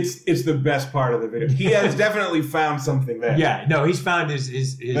 honestly, it's the best part of the video. He has definitely found something there. Yeah, no, he's found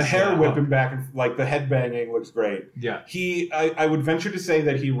his The hair whipping back and like the head banging looks great. Yeah. I would venture to say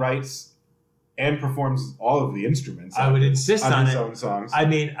that he writes and performs all of the instruments. I would insist on his it. own songs. I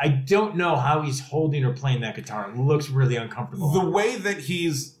mean, I don't know how he's holding or playing that guitar. It looks really uncomfortable. The way that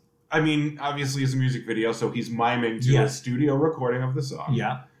he's, I mean, obviously it's a music video, so he's miming to a Yes. studio recording of the song.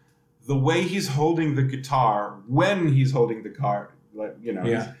 Yeah. The way he's holding the guitar when he's holding the car, like, you know,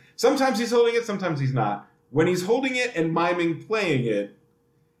 Yeah. sometimes he's holding it, sometimes he's not. When he's holding it and miming playing it,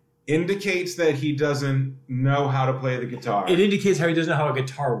 indicates that he doesn't know how to play the guitar. It indicates how he doesn't know how a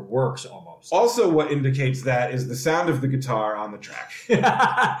guitar works almost. Also, what indicates that is the sound of the guitar on the track.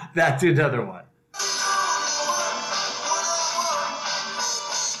 That's another one.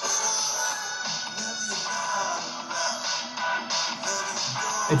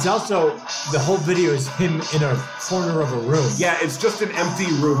 It's also, the whole video is him in a corner of a room. Yeah, it's just an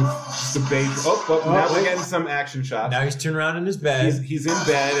empty room, just a beige. Now we're wait. getting some action shots. Now he's turned around in his bed He's in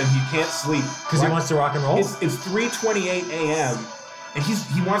bed and he can't sleep because he wants to rock and roll. It's 3:28 a.m. and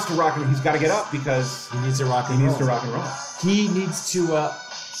he wants to rock and he's got to get up because He needs to rock and he roll. needs to rock and roll. He needs to.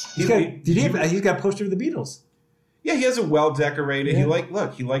 He's got a poster of the Beatles. Yeah, he has a well decorated.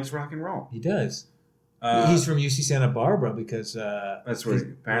 Yeah. He likes rock and roll. He does. Uh, He's from UC Santa Barbara because That's where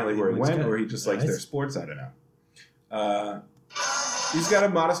apparently where he went, or he just likes their sports. I don't know. He's got a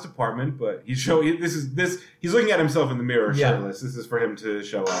modest apartment, but he's looking at himself in the mirror Yeah. shirtless. This is for him to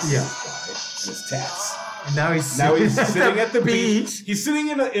show off Yeah. his thigh and his tats. Now he's Sitting at the beach. He's sitting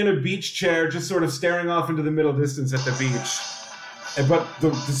in a beach chair, just sort of staring off into the middle distance at the beach. But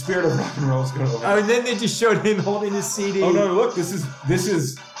the spirit of rock and roll is going to. Oh, and then they just showed him holding his CD. Oh no! Look, this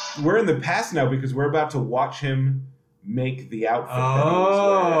is. We're in the past now because we're about to watch him make the outfit. That he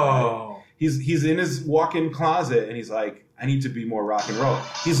was wearing. He's in his walk-in closet and he's like, I need to be more rock and roll.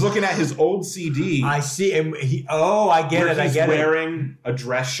 He's looking at his old CD. I see. And I get it. I He's get it. wearing a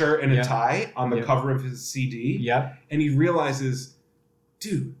dress shirt and Yeah. a tie on the Yeah. cover of his CD. Yep. And he realizes,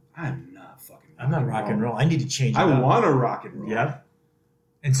 dude, I'm not fucking. I'm not rock and roll. I need to change it I up. want to rock and roll. Yep.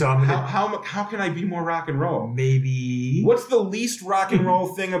 And so I'm gonna How can I be more rock and roll? maybe. What's the least rock and roll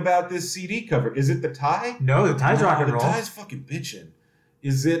thing about this CD cover? Is it the tie? No, the tie's rock and The roll. tie's fucking bitching.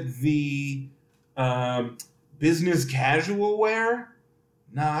 Is it the business casual wear?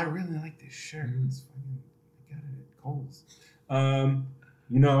 No, I really like this shirt. It's fucking, I got it at Kohl's.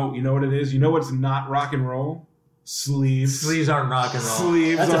 You know what it is? You know what's not rock and roll? Sleeves. Sleeves aren't rock and roll.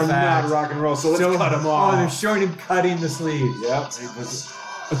 Sleeves That's a are fact. not rock and roll. So let's cut them off. Oh, they're showing him cutting the sleeves. Yep.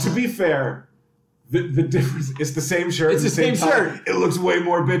 To be fair, the difference it's the same shirt. It's and the same tie. shirt. It looks way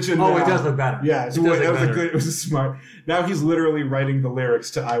more bitchin'. Oh, now. it does look better. Yeah, It does look better. It was a smart. Now he's literally writing the lyrics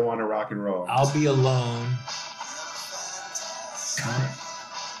to "I Want to Rock and Roll." I'll be alone.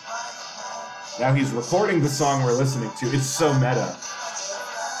 Now he's recording the song we're listening to. It's so meta.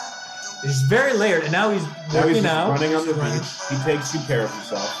 It's very layered, and now he's Now he's working just out. running on the Running. beach. He takes good care of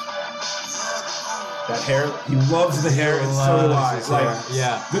himself. That hair, he loves the hair. It's so Loves wise. his Like hair.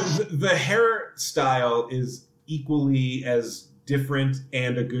 Yeah. the hairstyle is equally as different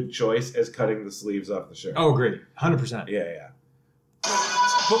and a good choice as cutting the sleeves off the shirt. Oh, great. 100%. Yeah.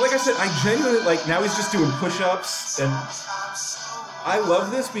 But like I said, I genuinely like now he's just doing push-ups, and I love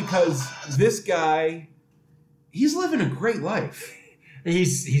this because this guy, he's living a great life.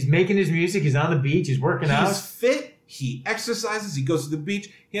 He's making his music. He's on the beach. He's working out. He's fit. He exercises. He goes to the beach.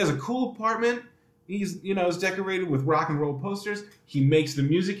 He has a cool apartment. He's, is decorated with rock and roll posters. He makes the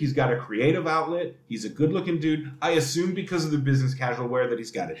music. He's got a creative outlet. He's a good-looking dude. I assume because of the business casual wear that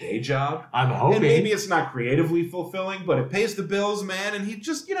he's got a day job. I'm hoping. And maybe it's not creatively fulfilling, but it pays the bills, man. And he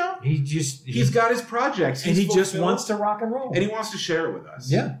just, he's got his projects. and He's he just fulfilled, wants to rock and roll. and he wants to share it with us.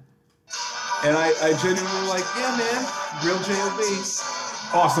 Yeah. And I genuinely like, yeah, man, real J.O.B.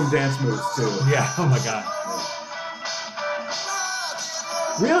 Awesome dance moves, too. Yeah. Oh my God.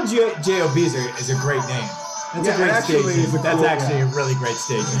 Real J.O.B. is a great name. That's a great stage name. That's actually a really great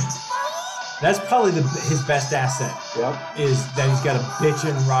stage name. That's probably his best asset. Yep. Is that he's got a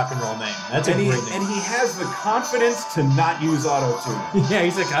bitchin' rock and roll name. That's a great name. And he has the confidence to not use auto-tune. Yeah,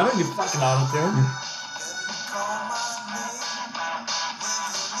 he's like, I don't need fucking auto-tune.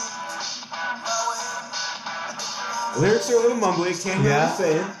 Lyrics are a little mumbly, can't really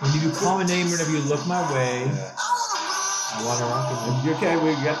say it. When you do call my name whenever you look my way, I want to rock and roll. You okay?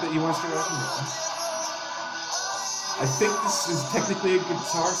 We got that he wants to rock and roll. I think this is technically a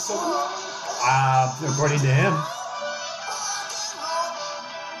guitar solo. According to him.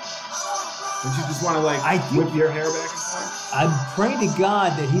 Would you just want to whip your hair back and forth? I'm praying to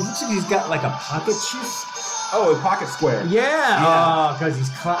God that he looks like he's got like a pocket shift. Oh, a pocket square. Yeah. Oh, because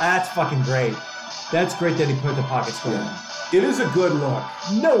that's fucking great. That's great that he put the pocket square in. It is a good look.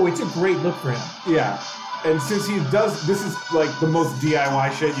 No, it's a great look for him. Yeah. And since this is like the most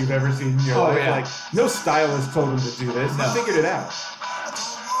DIY shit you've ever seen in your life. Yeah. Like, no stylist told him to do this. No. He figured it out.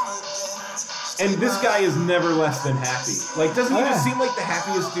 And this guy is never less than happy. Like, doesn't he just seem like the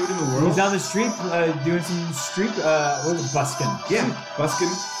happiest dude in the world? He's on the street doing some street, what is it, busking. Yeah, busking.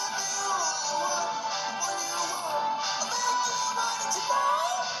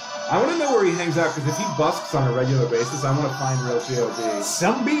 I want to know where he hangs out, because if he busks on a regular basis, I want to find real J.O.B.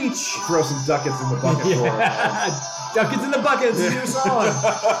 Some beach. Throw some ducats in the bucket for him. Ducats in the buckets is your song.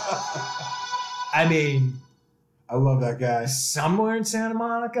 I mean, I love that guy. Somewhere in Santa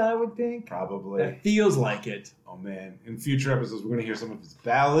Monica, I would think. Probably. That feels like it. Oh, man. In future episodes, we're going to hear some of his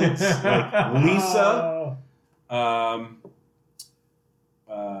ballads, like Lisa.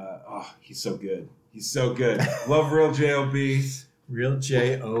 He's so good. He's so good. Love real J.O.B. Real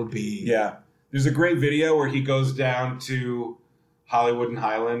J.O.B. Yeah. There's a great video where he goes down to Hollywood and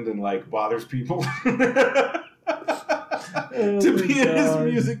Highland and bothers people to be in his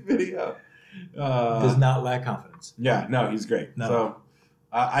music video. Does not lack confidence. Yeah, no, he's great. No. So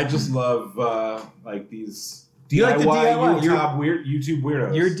I just love these Do you like the DIY? YouTube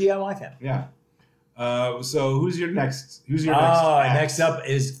weirdos. You're a DIY fan. Yeah. So who's your next? Next up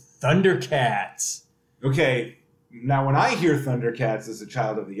is Thundercats. Okay. Now, when I hear Thundercats as a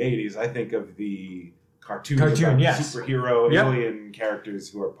child of the 80s, I think of the cartoon yes. superhero alien characters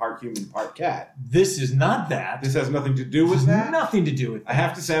who are part human, part cat. This is not that. This has nothing to do with that? Nothing to do with that. I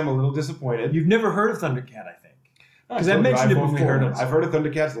have to say I'm a little disappointed. You've never heard of Thundercat, I think. Because I mentioned it before. I've heard of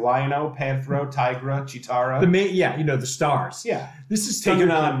Thundercats, Lion-O, Panthro, Tigra, Chitara. The stars. Yeah. This is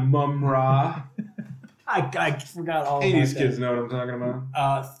taking on Mum-Ra. I forgot all 80s about kids know what I'm talking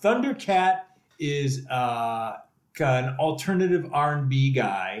about. Thundercat is an alternative R&B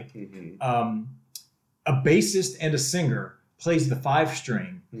guy, a bassist and a singer, plays the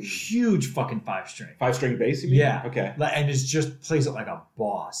 5-string, huge fucking 5-string. 5-string bass, you mean? Yeah. Okay. And just plays it like a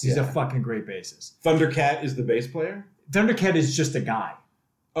boss. He's a fucking great bassist. Thundercat is the bass player? Thundercat is just a guy.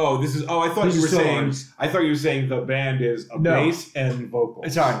 I thought you were saying the band is bass and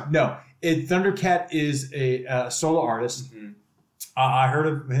vocals. Sorry, no. Thundercat is a solo artist. Mm-hmm. I heard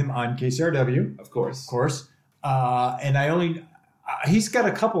of him on KCRW. Of course. And he's got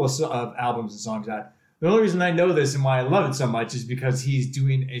a couple of albums and songs out. The only reason I know this and why I love it so much is because he's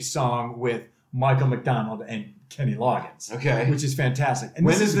doing a song with Michael McDonald and Kenny Loggins. Okay. Which is fantastic. And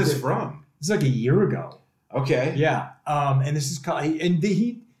when is this from? It's like a year ago. Okay. Yeah. And this is called, and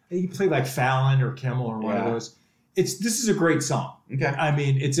he played like Fallon or Kimmel or one of those. This is a great song. Okay. I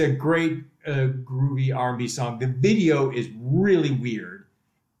mean, it's a great groovy R&B song. The video is really weird,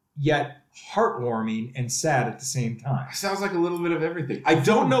 yet heartwarming and sad at the same time. Sounds like a little bit of everything. I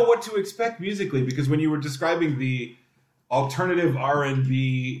don't know what to expect musically, because when you were describing the alternative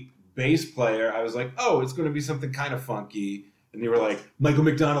R&B bass player, I was like, oh, it's going to be something kind of funky. And you were like, Michael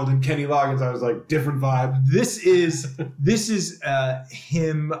McDonald and Kenny Loggins. I was like, different vibe. This is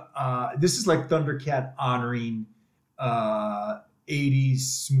him. This is like Thundercat honoring 80s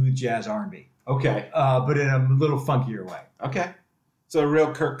smooth jazz R&B. Okay. But in a little funkier way. Okay. So a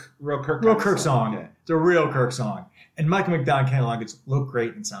real Kirk song. Okay. It's a real Kirk song. And Michael McDonald and Kenny Loggins look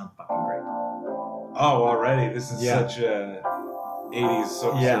great and sound fucking great. Oh, already. This is such a... 80s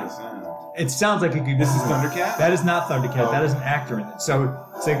so Yeah. sound. It sounds like it could. This is Thundercat? That is not Thundercat. Oh. That is an actor in it. So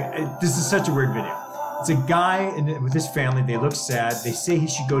it's like this is such a weird video. It's a guy with his family. They look sad. They say he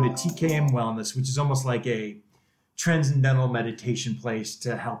should go to TKM Wellness, which is almost like a transcendental meditation place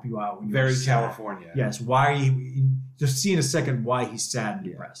to help you out when you're Very sad. California. Yes. Why? You'll see in a second why he's sad and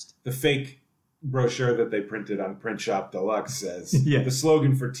depressed. The fake brochure that they printed on Print Shop Deluxe says Yeah. the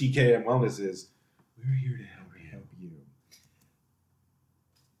slogan for TKM Wellness is "We're here to help you."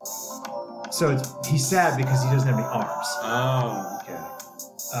 So he's sad because he doesn't have any arms. Oh,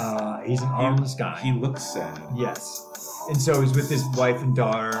 okay. He's an armless guy. He looks sad. Yes. And so he's with his wife and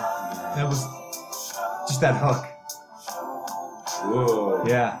daughter. That was just that hook. Whoa.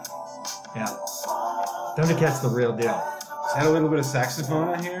 Yeah. Yeah. Thundercat's the real deal. Is that a little bit of saxophone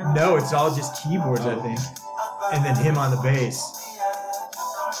on here? No, it's all just keyboards, I think. And then him on the bass.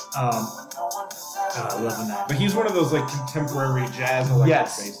 Loving that. But he's one of those like contemporary jazz electric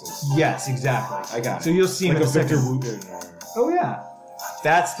Yes. basses. Yes, exactly. I got it. So you'll see him like in a a second. Victor Wooten. Oh yeah.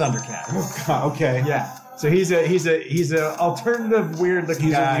 That's Thundercat. Oh God. Okay. Yeah. So he's a alternative weird looking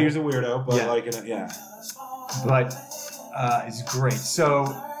He's guy. a weirdo, but Yeah. like yeah. But it's great. So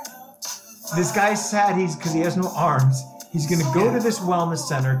this guy's sad because he has no arms. He's going to go to this wellness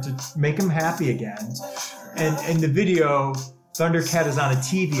center to make him happy again. And in the video, Thundercat is on a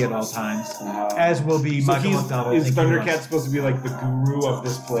TV at all times, as will be So Michael McDonald. is and Kenny Thundercat Loggins. supposed to be like the guru of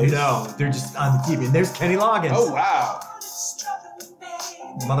this place? No, they're just on the TV. And there's Kenny Loggins. Oh wow.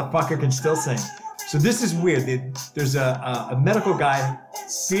 Motherfucker can still sing. So this is weird. There's a medical guy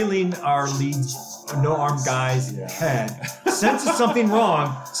feeling our lead no-armed guy's head, senses something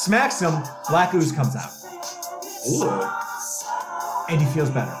wrong, smacks him, black ooze comes out. Ooh. And he feels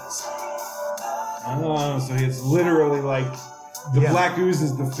better. Oh, so it's literally like the Yeah. black ooze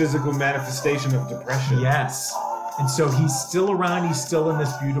is the physical manifestation of depression. Yes. And so he's still around. He's still in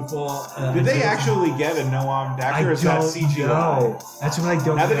this beautiful... Did they actually get a no-armed I actor, or is that don't CGI? know. That's what I don't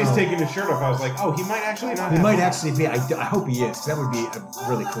know. Now that he's taking his shirt off, I was like, oh, he might actually not He have might arms. actually be. I hope he is, because that would be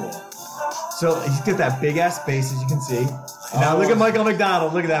really cool. So he's got that big-ass bass, as you can see. Now look at Michael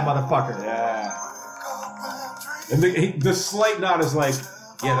McDonald. Look at that motherfucker. Yeah. And the slight nod is like,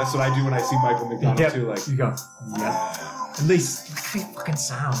 yeah, that's what I do when I see Michael McDonald Yep. too. Like, You go, yeah. At least, look how he fucking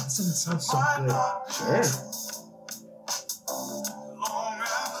sounds. It sounds so good. sure.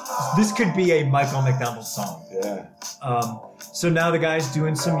 This could be a Michael McDonald song. Yeah. So now the guy's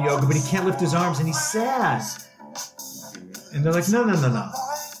doing some yoga, but he can't lift his arms and he's sad. And they're like, no.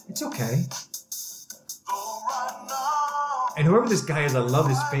 It's okay. And whoever this guy is, I love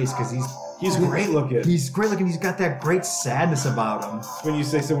his face because He's great looking. he's great looking. He's got that great sadness about him. When you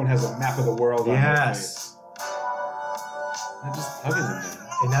say someone has a map of the world on their Yes. face. I'm just hugging him, man.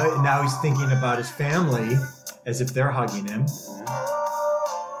 And now he's thinking about his family as if they're hugging him.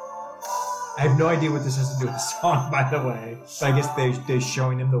 I have no idea what this has to do with the song, by the way. But I guess they're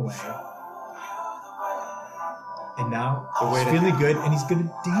showing him the way. And now he's feeling good, and he's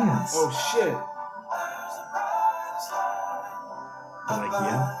gonna dance. Oh shit. They're like,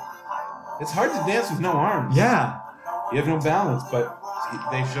 yeah. It's hard to dance with no arms. Yeah. You have no balance, but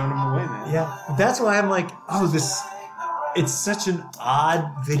they've shown him the way, man. Yeah. That's why I'm like, it's such an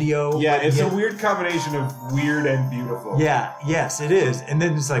odd video. Yeah, but it's yet- a weird combination of weird and beautiful. Yeah, yes, it is. And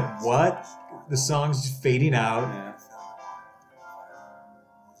then it's like, what? The song's just fading out. Yeah.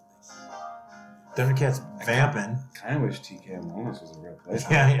 Thundercat's vamping. Kind of wish TKM Wellness was a real place.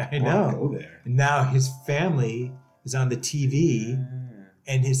 Yeah, I wanna know. Go there. And now his family is on the TV,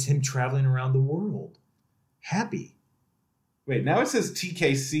 and it's him traveling around the world. Happy. Wait, now it says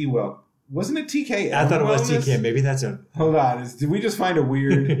TKC. Well, wasn't it TKM? I thought it was Wellness? TK. Maybe that's a... Hold on. Did we just find a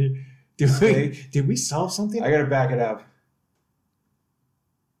weird... did we solve something? I gotta back it up.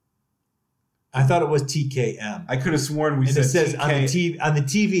 I thought it was TKM. I could have sworn we And said it says TK. on the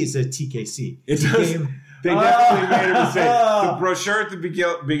TV it says TKC. It does. TKM. They definitely made a mistake. The brochure at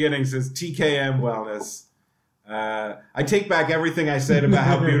the beginning says TKM Wellness. I take back everything I said about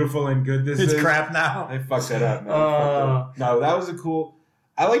how beautiful and good this It's is. crap now. I fucked that up, man. I fucked up. No, that was a cool...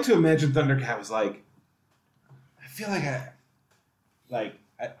 I like to imagine Thundercat was like... I feel like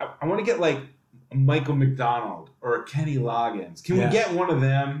I want to get like a Michael McDonald or a Kenny Loggins. Can we get one of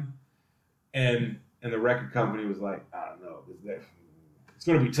them? And the record company was like, I don't know. It's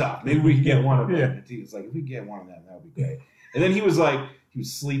going to be tough. Maybe we can get one of them. Yeah. It's like, if we get one of them, that would be great. And then he was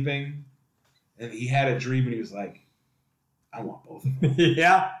sleeping, and he had a dream, and he was like, I want both of them.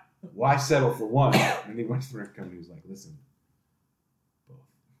 Yeah. Why settle for one? And he went to the record company. He was like, listen,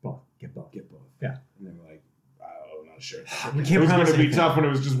 Both. Get both. And Yeah. they were like, oh, not sure. We It can't was going promise to be anything. tough when it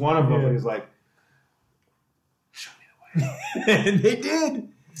was just one of them. Yeah. But he's like, show me the way. And they did.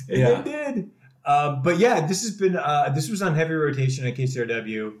 Yeah. They did. But yeah, this was on heavy rotation at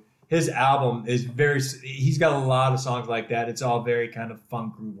KCRW. His album is he's got a lot of songs like that. It's all very kind of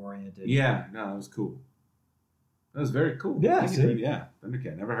funk groove oriented. Yeah, no, that was cool. That was very cool. Yeah, yeah.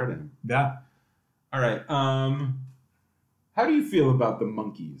 Thundercat, never heard of him. Yeah. All right. How do you feel about the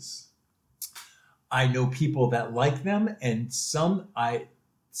Monkees? I know people that like them, and some I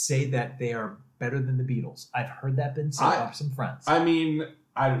say that they are better than the Beatles. I've heard that been said by some friends. I mean,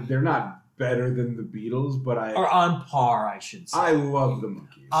 they're not better than the Beatles, but or on par, I should say. I love the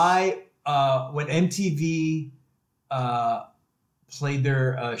Monkees. When MTV played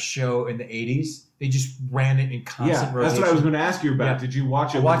their show in the 80s, they just ran it in constant rotation. That's what I was going to ask you about. Yeah. Did you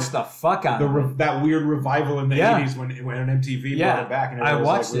watch it? I watched the fuck out of it. That weird revival in the 80s when MTV brought it back, and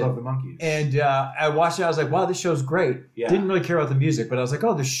everyone was like, we love the Monkees. And I watched it. I was like, wow, this show's great. Yeah. Didn't really care about the music, but I was like,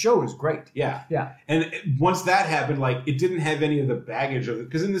 oh, this show is great. Yeah. Yeah. And once that happened, like, it didn't have any of the baggage of it.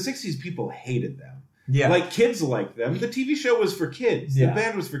 Because in the 60s, people hated them. Yeah. Like, kids liked them. The TV show was for kids. Yeah. The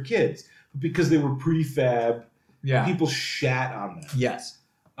band was for kids. But because they were prefab, Yeah. people shat on them. Yes.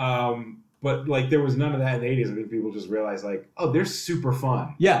 But, like, there was none of that in the 80s. I think people just realized, like, oh, they're super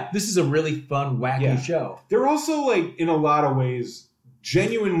fun. Yeah. This is a really fun, wacky show. They're also, like, in a lot of ways,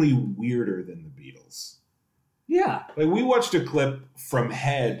 genuinely weirder than the Beatles. Yeah. Like, we watched a clip from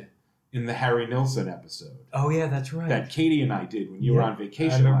Head in the Harry Nilsson episode. Oh, yeah, that's right. That Katie and I did when you were on I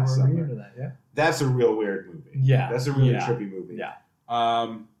vacation remember last summer. that, yeah. That's a real weird movie. Yeah. That's a really Yeah. trippy movie. Yeah.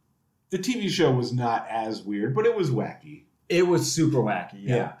 The TV show was not as weird, but it was wacky. It was super wacky.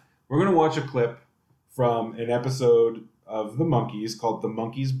 Yeah. We're going to watch a clip from an episode of The Monkees called The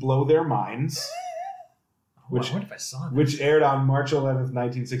Monkees Blow Their Minds, I wonder if I saw that. which aired on March 11th,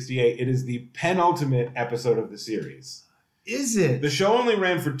 1968. It is the penultimate episode of the series. Is it? The show only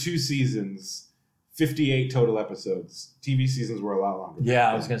ran for 2 seasons, 58 total episodes. TV seasons were a lot longer. Yeah,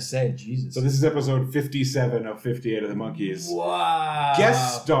 I was going to say, Jesus. So this is episode 57 of 58 of The Monkees. Wow.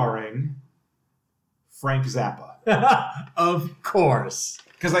 Guest starring Frank Zappa. Of course.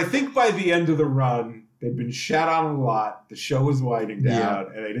 Because I think by the end of the run, they'd been shat on a lot. The show was winding down,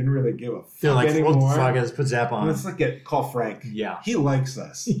 and they didn't really give a They're fuck like, anymore. well, fuck it, let's put Zappa on. Let's call Frank. Yeah. He likes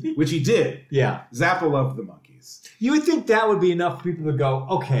us, which he did. Yeah. Zappa loved the Monkees. You would think that would be enough for people to go,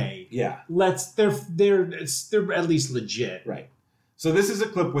 okay, Yeah, they're at least legit. right. So this is a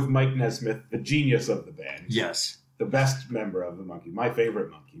clip with Mike Nesmith, the genius of the band. Yes. The best member of the Monkey. My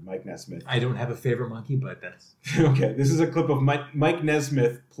favorite Monkey, Mike Nesmith. I don't have a favorite monkey, but that's... Okay, this is a clip of Mike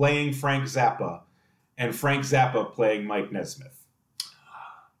Nesmith playing Frank Zappa and Frank Zappa playing Mike Nesmith.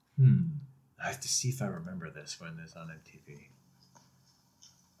 I have to see if I remember this when it's on MTV.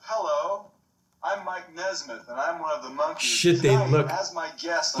 Hello, I'm Mike Nesmith, and I'm one of the Monkees. Shit, they Tonight, look as my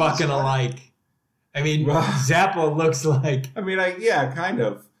guest on fucking this morning- alike. I mean, Well- Zappa looks like... I mean, yeah, kind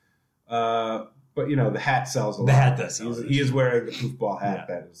of. But, you know, the hat sells a lot. The hat does sell. He is wearing the poofball hat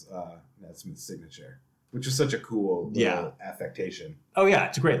that is Nesmith's signature, which is such a cool little affectation. Oh, yeah,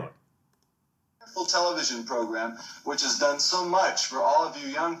 it's a great look. wonderful television program which has done so much for all of you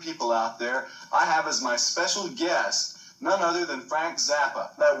young people out there. I have as my special guest none other than Frank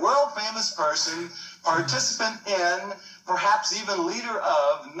Zappa, that world-famous person, participant in, perhaps even leader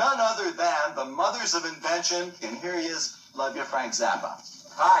of, none other than the Mothers of Invention. And here he is. Love you, Frank Zappa.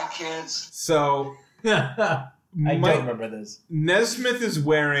 Hi, kids. So I don't remember this. Nesmith is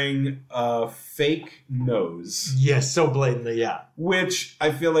wearing a fake nose. Yes, so blatantly, yeah. Which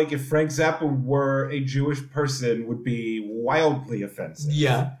I feel like if Frank Zappa were a Jewish person would be wildly offensive.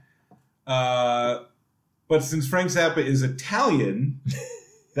 Yeah. But since Frank Zappa is Italian,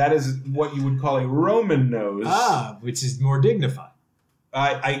 that is what you would call a Roman nose. Which is more dignified.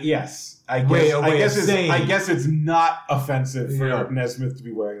 Yes. I guess it's not offensive for Nesmith to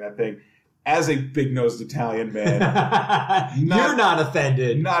be wearing that thing. As a big-nosed Italian man, You're not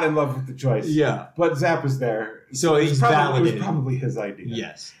offended. not in love with the choice. Yeah. But Zappa's there. So It was he's probably- validated. It was probably his idea.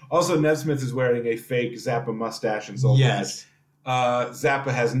 Yes. Also, Nesmith is wearing a fake Zappa mustache and soul Yes. patch.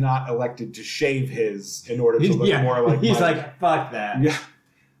 Zappa has not elected to shave his in order to look more like He's Mike. like, fuck that. Yeah.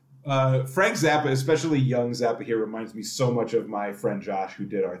 Frank Zappa, especially young Zappa here, reminds me so much of my friend Josh who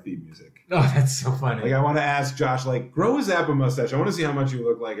did our theme music. Oh, that's so funny. Like, I want to ask Josh, like, grow a Zappa mustache. I want to see how much you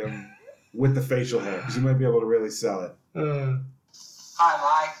look like him with the facial hair, because you might be able to really sell it.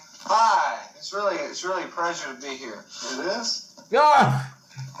 Hi, Mike. Hi. It's really a pleasure to be here. It is?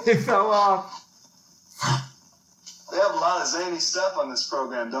 It fell off. They have a lot of zany stuff on this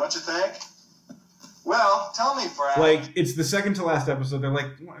program, don't you think? Well, tell me, Frank. Like, it's the second to last episode. They're like,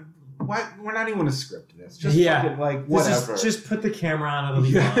 why why we're not even going to script this. Just Yeah. fucking, like, whatever. Just put the camera on. It'll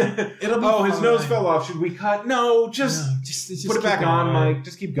be fine. It'll be Oh, his fine. nose fell off. Should we cut? No, just Just put it keep back on, going. Mike.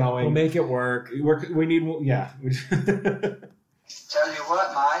 Just keep going. We'll make it work. We need, yeah. Tell you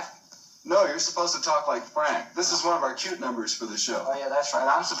what, Mike. No, you're supposed to talk like Frank. This is one of our cute numbers for the show. Oh, yeah, that's right.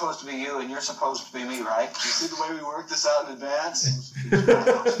 I'm supposed to be you, and you're supposed to be me, right? You see the way we work this out in advance?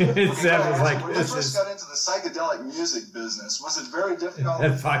 It sounds like When you this first is got into the psychedelic music business, was it very difficult?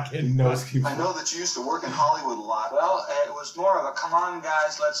 that fucking Nose keeps. I know that you used to work in Hollywood a lot. Well, it was more of a come on,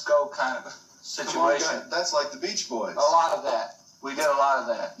 guys, let's go kind of Come on, situation. guys, that's like the Beach Boys. A lot of that. We did a lot of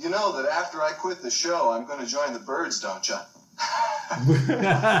that. You know that after I quit the show, I'm going to join the Birds, don't you?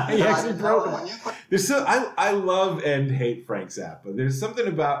 he actually broke When it. you quit, There's so I love and hate Frank Zappa. There's something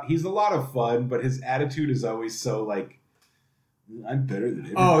about he's a lot of fun, but his attitude is always so like I'm better than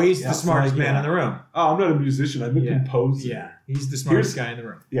him. Oh, he's Yeah, the smartest man in the room. Oh, I'm not a musician. I'm a Yeah. composer. Yeah, he's the smartest guy in the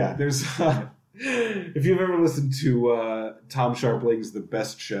room. Yeah, there's if you've ever listened to Tom Sharpling's The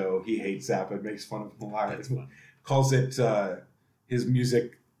Best Show, he hates Zappa. It makes fun of him a lot. That's fun. Calls it his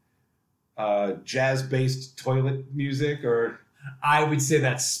music jazz-based toilet music, or I would say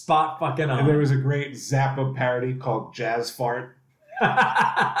that's spot fucking and there on. was a great Zappa parody called Jazz Fart.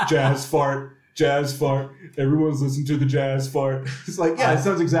 Jazz fart, jazz fart. Everyone's listening to the jazz fart. It's like, yeah, it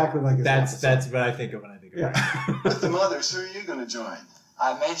sounds exactly like a Zappa that's song. what I think of when I think of it. Yeah. with the mothers, who are you going to join?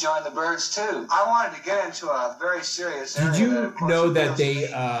 I may join the Birds, too. I wanted to get into a very serious area. Did you that, of course, know that appeals they, to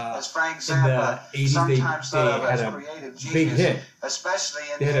me as Frank in the Zappa 80s, sometimes they thought of had as a creative big genius, hit. especially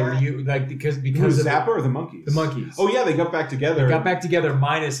in They the had a area. like because Who's of Zappa or the Monkees? the Monkees. Oh yeah, they got back together. They got back together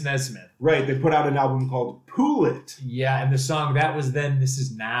minus Nesmith. Right, they put out an album called Pool It. Yeah, and the song that was then This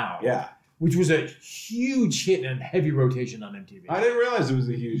Is Now. Yeah. Which was a huge hit and heavy rotation on MTV. I didn't realize it was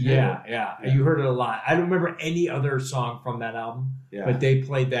a huge yeah, hit. yeah, Yeah. You heard it a lot. I don't remember any other song from that album, Yeah. but they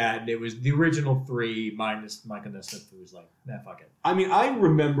played that, and it was the original three minus Michael Nesmith, who was like, nah, fuck it. I mean, I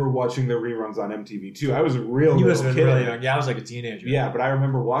remember watching the reruns on MTV too. I was a real You little must have kid. been really young. Yeah, I was like a teenager. Yeah, but I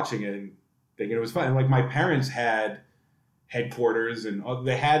remember watching it and thinking it was fun. And like my parents had Headquarters, and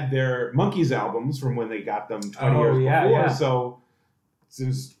they had their Monkees albums from when they got them 20 Oh, years yeah, before. yeah. So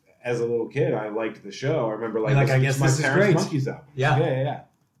since as a little kid, I liked the show. I remember like, You're like, I listening guess to my this is parents' great. Monkees album. Yeah.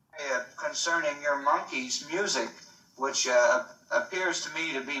 Yeah. Concerning your Monkees music, which appears to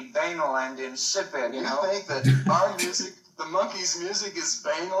me to be banal and insipid, You you know? think that our music, the Monkees' music, is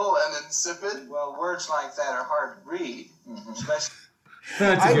banal and insipid? Well, words like that are hard to read, especially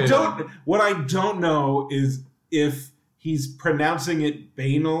That's a I good don't. one. What I don't know is if he's pronouncing it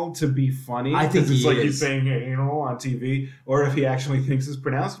banal to be funny. I think 'cause it's he like is. he's saying anal on TV, or if he actually thinks it's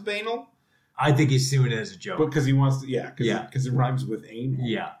pronounced banal, I think he's doing it as a joke. because he wants to. Yeah, Yeah. because it rhymes with anal.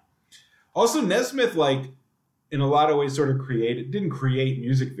 yeah. Also, Nesmith, like in a lot of ways, sort of didn't create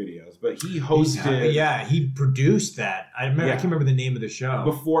music videos, but he hosted. Yeah, he produced that. I remember. Yeah. I can't remember the name of the show.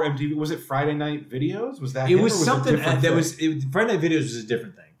 Before MTV, was it Friday Night Videos? Was that It him, or was a something different that thing? was. Friday Night Videos was a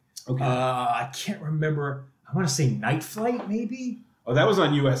different thing. Okay. I can't remember. I want to say Night Flight, maybe. Oh, that was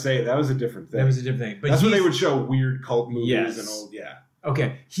on USA. That was a different thing. That was a different thing. But That's when they he's- would show weird cult movies Yes. and old. Yeah.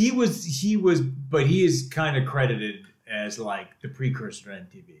 Okay, he was, but he is kind of credited as like the precursor to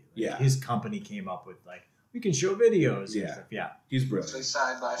MTV. Like, Yeah. his company came up with like we can show videos. Yeah. And stuff. Yeah. He's brilliant.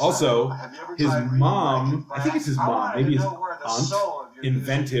 side by side. Also, Have you ever his tried reading mom, Frank I think it's his I mom, wanted maybe to his know where the aunt, soul of your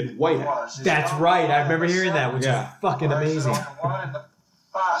invented music Whiteout. was. Is That's it on right. the I one remember and the hearing that, which Yeah. is fucking seven, or is it amazing. on the 1 and the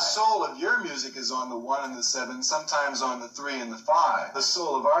The 5? soul of your music is on the 1 and the 7, sometimes on the 3 and the 5. The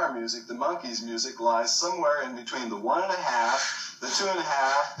soul of our music, the Monkees' music, lies somewhere in between the 1.5, the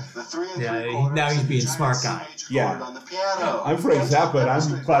 2.5, the 3 and Yeah, 3/4. now he's and the being giant smart C guy. major Yeah. chord on the piano. I'm Frank Zappa, and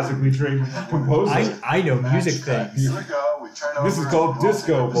I'm classically trained composer. I know music Here things. we go. We turn over. This is called and roll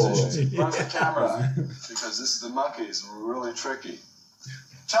Disco into Boy. positions in front of the camera because this is the Monkees, and we're really tricky.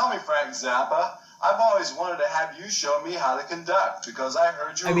 Tell me, Frank Zappa. I've always wanted to have you show me how to conduct because I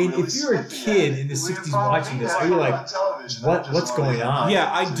heard you. I mean, really if you're a snippy kid at it. in the Will you 60s follow watching me this, down you're You're like, on television. what- I just what's wanna going hear on? you.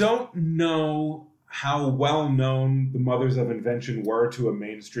 Yeah, I don't know how well known the Mothers of Invention were to a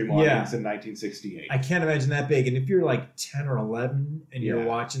mainstream audience in 1968. I can't imagine that big. And if you're like 10 or 11 and you're Yeah.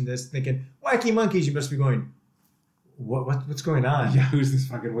 watching this thinking, Wacky Monkeys, you must be going, what's going on? Yeah, who's this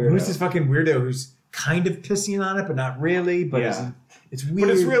fucking weirdo? Who's this fucking weirdo who's kind of pissing on it, but not really? But Yeah. it's weird.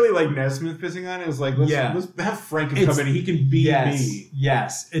 But it's really like Nesmith pissing on it. It's like, let's have Frank It's- come in. He can be me.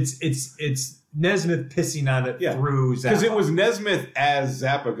 Yes. It's Nesmith pissing on it Yeah. through Zappa. Because it was Nesmith as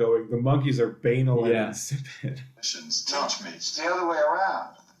Zappa going, the Monkees are banal Yeah. and insipid. Teach me. It's the other way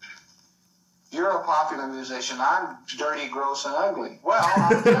around. You're a popular musician. I'm dirty, gross, and ugly. Well,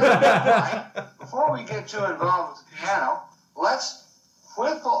 I'll tell you what, Mike, before we get too involved with the piano, let's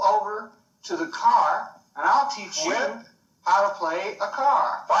whiffle over to the car, and I'll teach you how to play a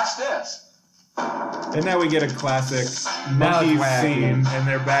car. Watch this. And now we get a classic Now it's monkeys wacky. scene, and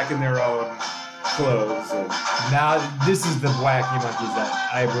they're back in their own clothes. And Now, this is the wacky monkeys that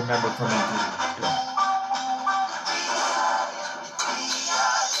I remember from MTV.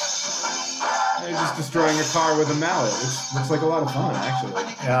 they're just destroying a car with a mallet, which looks like a lot of fun, actually.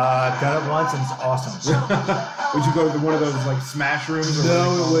 I've done it once and it's awesome. Would you go to one of those like smash rooms? Or what No,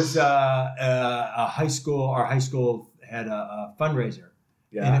 do they it call was a high school. Our high school had a fundraiser,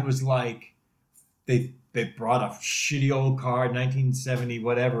 Yeah. and it was like they brought a shitty old car, 1970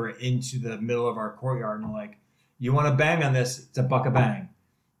 whatever, into the middle of our courtyard, and they're like, "You want to bang on this? It's $1 a bang."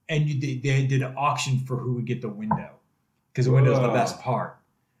 And they did an auction for who would get the window, because the window is the Whoa. best part.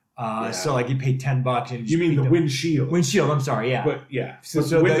 Yeah. So like you pay $10 and You mean the beat windshield? windshield? I'm sorry, yeah. But yeah, So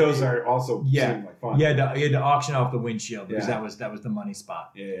so windows the- are also Yeah. seem like fun. you had to auction off the windshield because Yeah. that was the money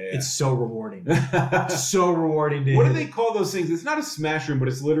spot. Yeah. It's so rewarding. yeah. It's so rewarding to What do they call those things? It's not a smash room, but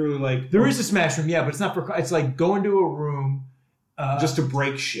it's literally like There is a smash room, yeah, but it's not for. It's like go into a room just to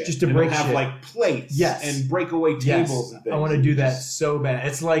break shit. just to And break they'll have shit. like plates Yes. and breakaway tables yes, and things. I want to do that so bad.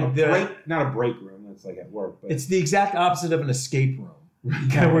 It's like not a break room. That's like at work. But it's the exact opposite of an escape room,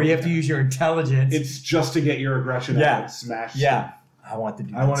 kind of where you have to use your intelligence. it's just to get your aggression Yeah. out and smash. yeah, stuff. I want to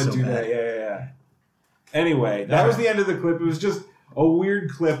do. I want to so do bad. that. Yeah. Anyway, that was the end of the clip. It was just a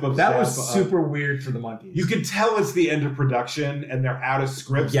weird clip of That was stuff. super weird for the monkeys. You could tell it's the end of production and they're out of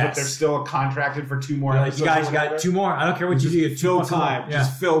scripts, but Yes. they're still contracted for 2 more They're like, episodes. you guys or got whatever. 2 more. I don't care what you do. Just fill time. Yeah.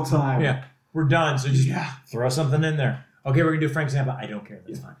 Just fill time. Yeah, we're done. So just Yeah. throw something in there. Okay, we're gonna do Frank Zappa. I don't care.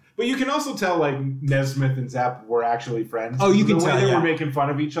 That's fine. But you can also tell like Nesmith and Zapp were actually friends. Oh, you can the way tell, they yeah. were making fun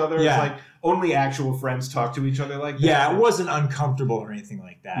of each other. Yeah. It's like only actual friends talk to each other like that. Yeah, it wasn't uncomfortable or anything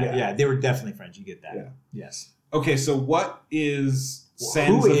like that. Yeah. Yeah, they were definitely friends. You get that. Yeah. Yes. Okay, so what is Who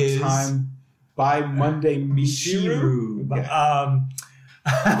Sands of is- Time by Monday Mishiru? Mishiru. Okay.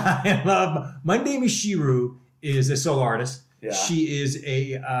 I love Monday Mishiru is a solo artist. Yeah. She is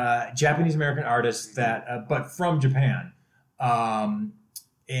a Japanese American artist that, but from Japan,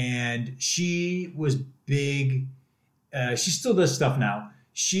 and she was big. She still does stuff now.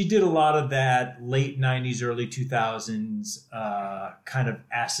 She did a lot of that late '90s, early 2000s kind of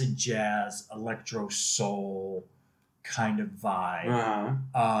acid jazz, electro soul kind of vibe.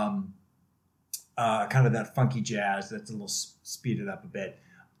 Uh-huh. Kind of that funky jazz that's a little speeded up a bit.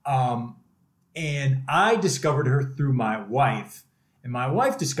 And I discovered her through my wife. And my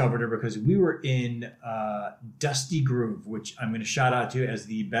wife discovered her because we were in Dusty Groove, which I'm going to shout out to as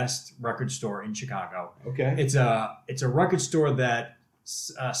the best record store in Chicago. Okay. It's a record store that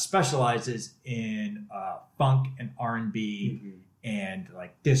specializes in funk and R&B Mhm. and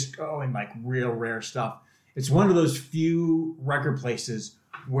like disco and like real rare stuff. It's one of those few record places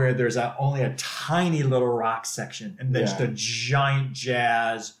where there's only a tiny little rock section and then just Yeah. a giant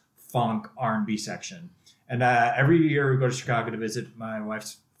jazz, funk, R&B section. And every year we go to Chicago to visit my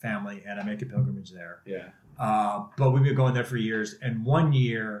wife's family, and I make a pilgrimage there. Yeah. But we've been going there for years. And one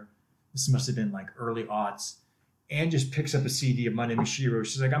year, this must have been like early aughts, Anne just picks up a CD of Monday Mishiru.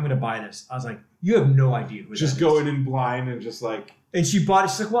 She's like, I'm going to buy this. I was like, you have no idea who Just that is. going in blind and just like. And she bought it.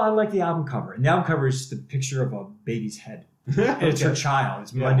 She's like, well, I like the album cover. And the album cover is the picture of a baby's head. And it's her child.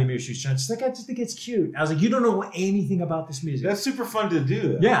 It's Yeah. Monday Mishiru. She's like, I just think it's cute. I was like, you don't know anything about this music. That's super fun to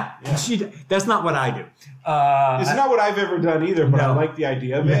do. Though. Yeah. Yeah. That's not what I do. It's not what I've ever done either, but I No. like the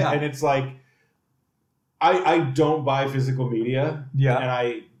idea of it. Yeah. And it's like, I don't buy physical media. Yeah. And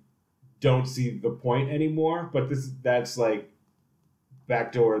I don't see the point anymore. But that's like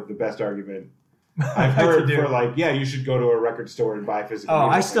backdoor the best argument I've heard for like, yeah, you should go to a record store and buy physical Oh,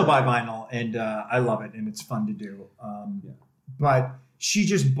 media. I still buy vinyl, and I love it, and it's fun to do. But she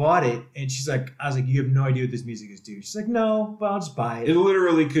just bought it, and she's like, I was like, you have no idea what this music is, dude. She's like, no, but I'll just buy It it.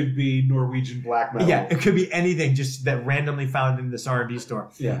 literally could be Norwegian black metal. Yeah, it could be anything just that randomly found in this R&B store.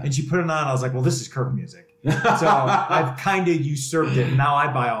 Yeah. And she put it on. I was like, well, this is Kirk music. So I've kind of usurped it. And now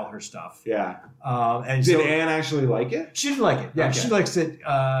I buy all her stuff. Yeah. And Did so Anne actually like it? she didn't like it. Yeah, Okay. she likes it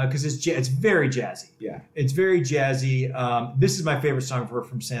because it's very jazzy. Yeah. It's very jazzy. This is my favorite song of her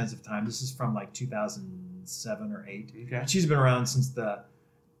from Sands of Time. This is from like 2007 or 8. Okay. She's been around since the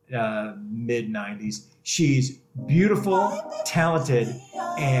mid 90s. She's beautiful, talented,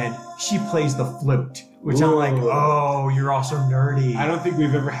 and she plays the flute, which I'm like, Ooh. oh, you're also nerdy. I don't think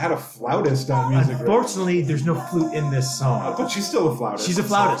we've ever had a flautist on music. Unfortunately, there's no flute in this song. But she's still a flautist. She's a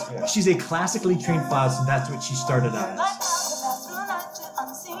flautist. So, yeah. She's a classically trained flautist, and that's what she started out as.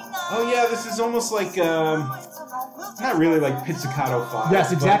 Oh yeah, this is almost like not really like Pizzicato 5.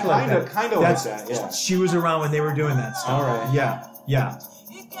 Yes, exactly like that. Kind of like That's- that. Yeah. She was around when they were doing that stuff. All right. Yeah. Yeah.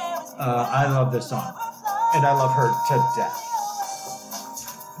 I love this song. And I love her to death.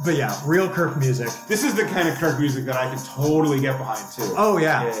 But yeah, real Kirk music. This is the kind of Kirk music that I can totally get behind too. Oh,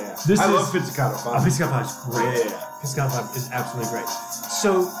 yeah. Yeah. I love Pizzicato 5. Pizzicato 5 is great. Yeah. Pizzicato 5 is absolutely great.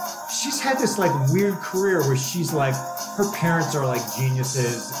 So she's had this like weird career where she's like, her parents are like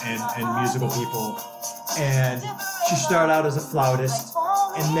geniuses and musical people. And she started out as a flautist.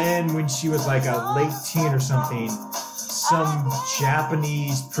 And then when she was like a late teen or something, some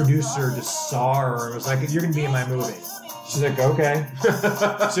Japanese producer just saw her and was like, "You're going to be in my movie." She's like, "Okay."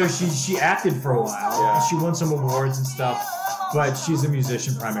 So she acted for a while. Yeah. And she won some awards and stuff. But she's a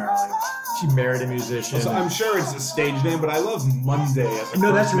musician primarily. She married a musician. So I'm sure it's a stage name, but I love Monday as a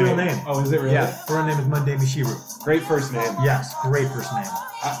No, first that's her real name. Oh, is it really? Yeah, her real name is Monday Mishiru. Great first name. Yes, great first name.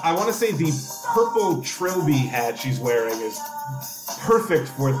 I want to say the purple trilby hat she's wearing is perfect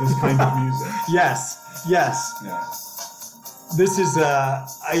for this kind of music. Yes. Yeah. This is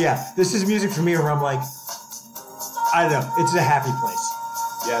this is music for me where I'm like, I don't know, it's a happy place.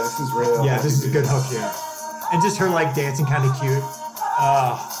 Yeah, this is real. Yeah, this is a good hook here. And just her like dancing kind of cute.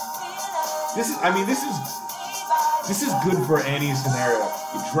 This is good for any scenario.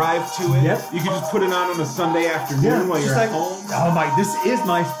 You drive to it. Yep. You can just put it on a Sunday afternoon while you're just at like, home. oh my, this is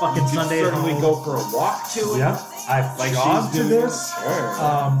my fucking You can Sunday at certainly home. go for a walk to it. Yep, I've Like jogged she's to doing. this. Sure.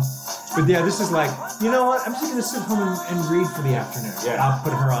 But yeah, this is like, you know what? I'm just gonna sit home and read for the afternoon. Yeah. I'll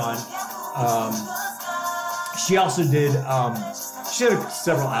put her on. She also did. She had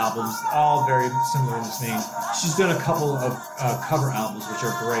several albums, all very similar in this vein. She's done a couple of cover albums, which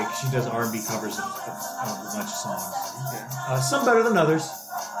are great. She does R&B covers of a bunch of songs. Some better than others.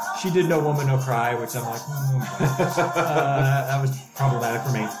 She did No Woman, No Cry, which I'm like, that was problematic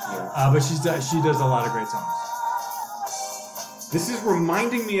for me. But she does a lot of great songs. This is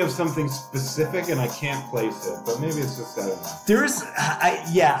reminding me of something specific, and I can't place it. But maybe it's just There is,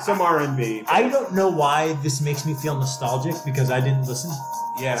 some R&B. I don't know why this makes me feel nostalgic because I didn't listen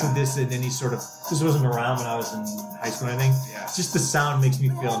Yeah. to this in any sort of. This wasn't around when I was in high school or anything. Yeah. Just the sound makes me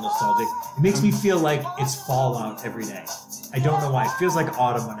feel nostalgic. It makes me feel like it's fall out every day. I don't know why. It feels like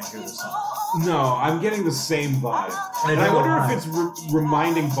autumn when I hear this song. No, I'm getting the same vibe. I And I don't wonder know if why. it's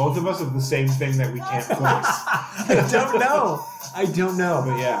reminding both of us of the same thing that we can't place. I don't know. I don't know.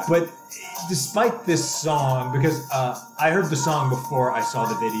 But yeah. But despite this song, because I heard the song before I saw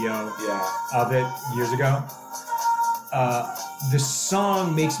the video Yeah. of it years ago. The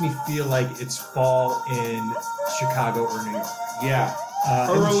song makes me feel like it's fall in Chicago or New York. Yeah.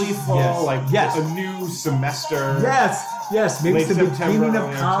 And Early fall, yes, like yes, a new semester. yes. Maybe Late it's the September, beginning of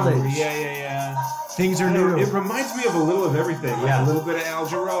early college. October. Yeah. Things are I don't know, new. it reminds me of a little of everything. Like Yeah. a little bit of Al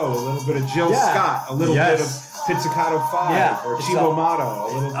Jarreau, a little bit of Jill Yeah. Scott, a little Yes. bit of Pizzicato 5 Yeah. or It's Chivo all- Motto,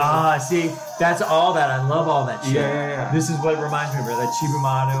 a little bit. See, that's all that. I love all that shit. Yeah. This is what reminds me of her, that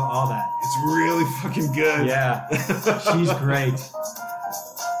Chibumato, all that. It's really fucking good. Yeah, she's great.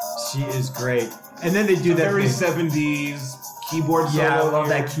 She is great. And then they do that Very thing. 70s keyboard solo. Yeah, I love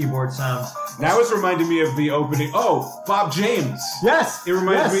here. that keyboard sound. Now it's reminding me of the opening. Oh, Bob James. Yes, It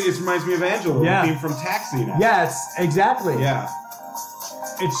reminds yes. me. It reminds me of Angela. Yeah. The theme from Taxi. Now. Yes, exactly. Yeah.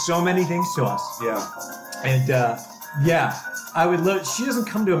 It's so many things to us. Yeah. And I would love. She doesn't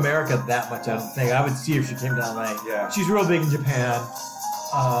come to America that much. I don't think. I would see if she came to LA. Yeah. She's real big in Japan.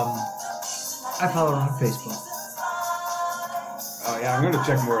 I follow her on Facebook. Oh yeah. I'm gonna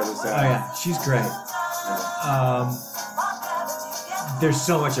check more of this out. Oh yeah, she's great. There's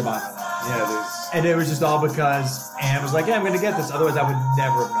so much about her. Yeah. There's. And it was just all because Anne was like, "Yeah, I'm going to get this." Otherwise, I would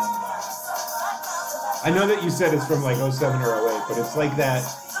never have known about it. I know that you said it's from like 07 or 08, but it's like that.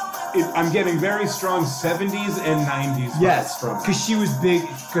 I'm getting very strong 70s and 90s vibes Yes, from it. because she was big.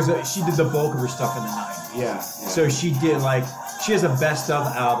 Because she did the bulk of her stuff in the '90s. Yeah. So she did she has a best of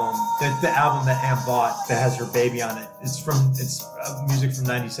album. The album that Anne bought that has her baby on it. It's music from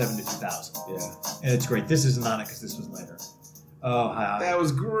 '97 to 2000, Yeah. and it's great. This isn't on it because this was later. Oh, hi. That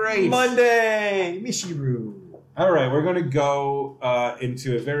was great. Monday, Mishiru. All right, we're going to go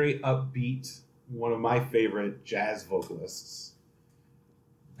into a very upbeat, one of my favorite jazz vocalists.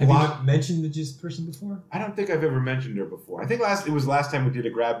 Have you mentioned this person before? I don't think I've ever mentioned her before. I think it was last time we did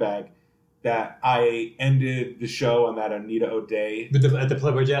a grab bag that I ended the show on that Anita O'Day. At the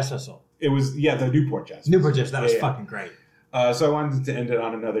Playboy Jazz Festival. It was, the Newport Jazz. Newport Jazz. That was Yeah. fucking great. So I wanted to end it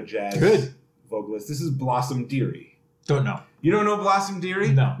on another jazz Good. vocalist. This is Blossom Dearie. Don't know. You don't know Blossom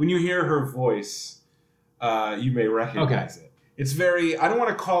Dearie? No. When you hear her voice, you may recognize it. It's very, I don't want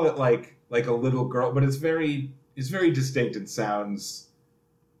to call it like a little girl, but it's very distinct. It sounds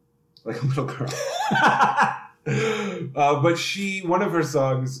like a little girl. But one of her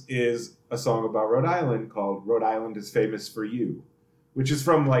songs is a song about Rhode Island called Rhode Island is Famous for You. which is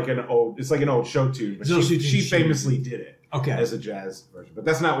from like an old show tune, but she famously did it as a jazz version. But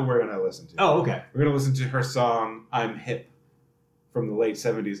that's not what we're going to listen to. Oh, okay. We're going to listen to her song "I'm Hip" from the late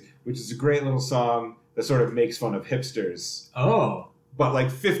 70s, which is a great little song that sort of makes fun of hipsters. Oh. But like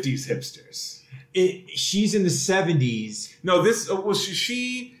 50s hipsters. She's in the 70s. No,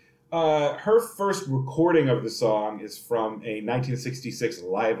 her first recording of the song is from a 1966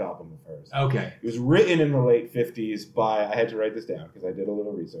 live album of hers. Okay. It was written in the late 50s by, I had to write this down because I did a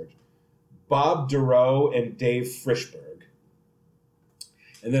little research, Bob Dorough and Dave Frischberg.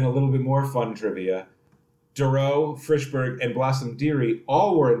 And then a little bit more fun trivia. Dorough, Frischberg, and Blossom Dearie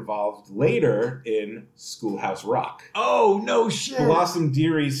all were involved later in Schoolhouse Rock. Oh, no shit. Blossom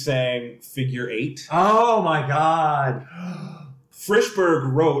Dearie sang Figure 8. Oh, my God.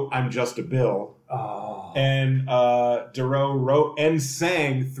 Frischberg wrote I'm Just a Bill. Oh. And Dorough wrote and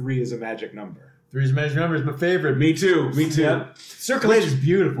sang 3 is a Magic Number. 3 is a Magic Number is my favorite. Me too. Yep. Circle 8 is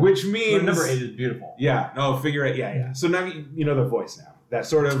beautiful. Which means... Number 8 is beautiful. Yeah. No, Figure 8. Yeah. So now you know the voice now. That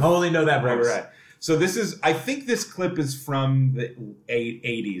sort of... I only know that voice. Right. So this is... I think this clip is from the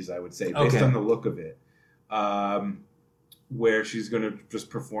 80s, I would say, based on the look of it. Where she's going to just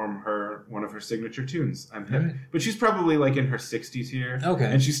perform one of her signature tunes. I'm Hip. Right. But she's probably like in her 60s here. Okay.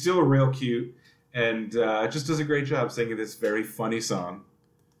 And she's still real cute and just does a great job singing this very funny song.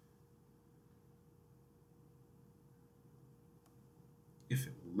 If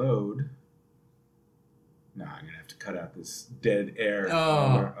it load... No, I'm going to have to cut out this dead air.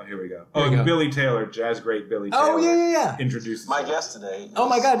 Oh, here we go. Billy Taylor, jazz great Billy Taylor. Oh, yeah. Introduces My her. guest today is oh,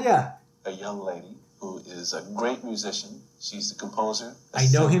 my God, yeah. a young lady who is a great musician. She's the composer. I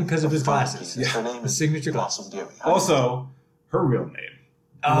know him because of his glasses. Yeah. Her name is signature Blossom Dearie. Also, her real name.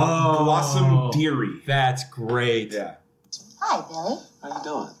 Oh. Blossom Dearie. That's great. Yeah. Hi, Billy. How you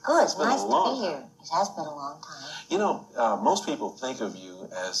doing? Good. It's been nice a to long be here. It has been a long time. You know, most people think of you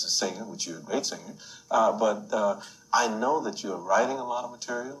as a singer, which you're a great singer, but I know that you're writing a lot of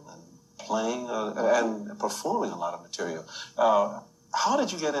material and playing and performing a lot of material. How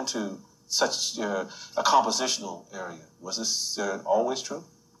did you get into such a compositional area? Was this always true?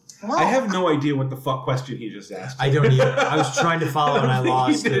 No. I have no idea what the fuck question he just asked. I don't either. I was trying to follow and I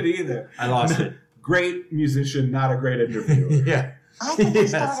lost it. it. Either. I lost it. Great musician, not a great interviewer. Yeah. I think I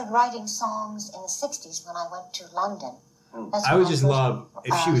started writing songs in the 60s when I went to London. That's I when would just first, love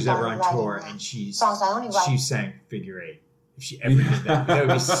if she was ever on started tour writing, and she songs I only write. sang Figure 8. If she ever did that, that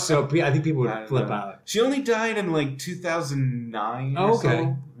would be so. I think people would flip out. She only died in like 2009. Oh, okay.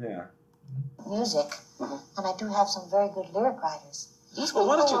 So. Yeah. Music, and I do have some very good lyric writers. Well,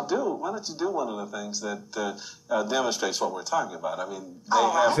 why don't you do one of the things that demonstrates what we're talking about? I mean, they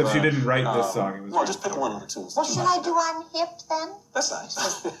have. Except she didn't write this song. It was well, just pick one of the tunes. Well, should I do I'm Hip then? That's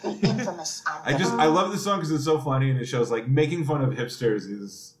nice. The infamous I'm Hip. I love this song because it's so funny and it shows like making fun of hipsters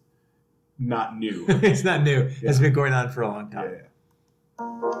is not new. It's not new. It's been going on for a long time.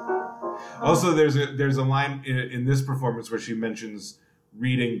 Yeah. Also, there's a line in this performance where she mentions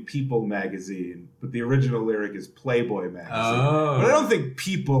reading People magazine, but the original lyric is Playboy magazine. Oh. But I don't think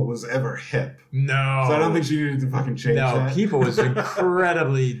People was ever hip. No. So I don't think she needed to fucking change that. No, People was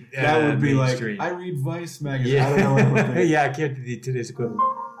incredibly that would be mainstream. like, I read Vice magazine. Yeah. I don't know what I would think. Yeah, I can't do today's equivalent.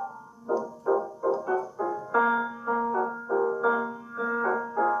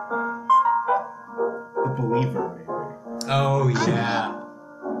 The Believer, maybe. Oh, yeah.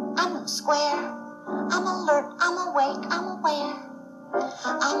 I'm square. I'm alert. I'm awake. I'm aware.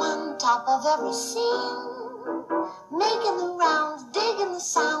 I'm on top of every scene, making the rounds, digging the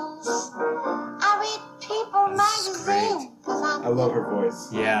sounds. I read People magazine because I love her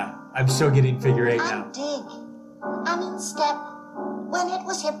voice. Yeah, I'm still getting Figure 8 now. I'm dig. I'm in step. When it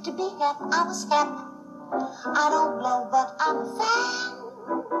was hip to be hip, I was hip. I don't blow, but I'm a fan.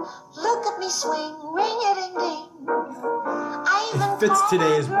 Look at me swing, ring-a-ding-ding. I even It fits call today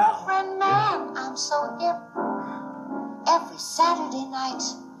my as well. girlfriend man. I'm so hip. Every Saturday night,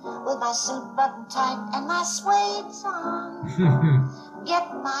 with my suit buttoned tight and my suede's on.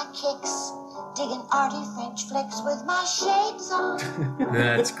 Get my kicks, digging arty French flicks with my shades on.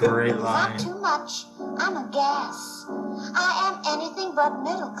 That's great line. Not too much, I'm a gas. I am anything but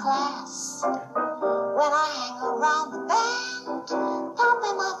middle class. When I hang around the band,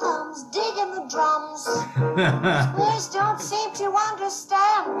 pumping my thumbs, digging the drums. Squares don't seem to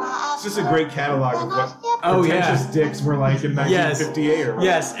understand why I It's just a great catalog of what Oh, pretentious yeah. dicks were like in 1958 or whatever.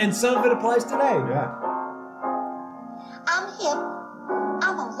 Yes, and some of it applies today. Yeah. I'm hip,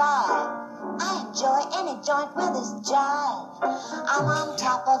 I'm alive. I enjoy any joint with this jive. I'm on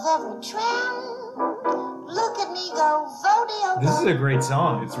top of every trend. Look at me go, Vodeo. This is a great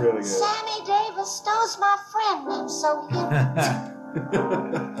song. It's really good. Sammy Davis Snow's my friend. I'm so hip.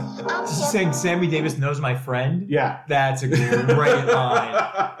 I'm She's hip. saying Sammy Davis knows my friend. Yeah. That's a great line.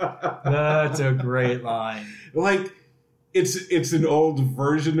 That's a great line. Like, it's an old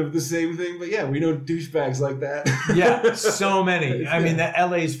version of the same thing, but yeah, we know douchebags like that. Yeah, so many. I mean, the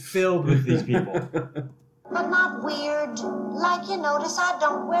LA's filled with these people. But not weird. Like you notice, I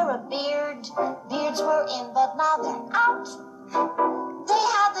don't wear a beard. Beards were in, but now they're out. They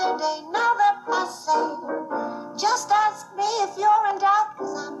had their day, now they're passé. Just ask me if you're in doubt,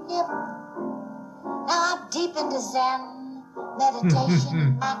 cause I'm hip. Now I'm deep into Zen, meditation,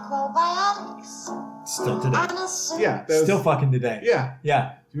 and macrobiotics. Still today. On a suit. Yeah. that was- Still fucking today. Yeah.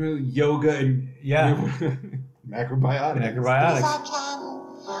 Yeah. Yoga and Yeah. macrobiotics. As Macrobiotics. I can,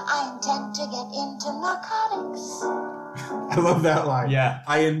 I intend to get into narcotics. I love that line. Yeah.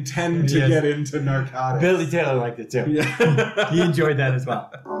 I intend to Yes. get into narcotics. Billy Taylor liked it too. Yeah. He enjoyed that as well.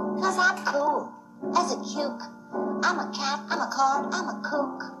 Cause I'm cool as a cuke. I'm a cat, I'm a card, I'm a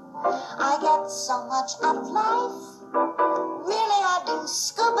kook. I get so much out of life. Really I do.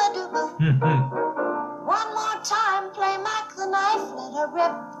 Scuba dooba. One more time, play Mac the knife, let her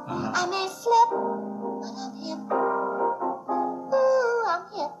rip. I may flip, but I'm hip. Ooh, I'm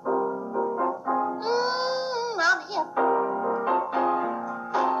hip. I'm hip.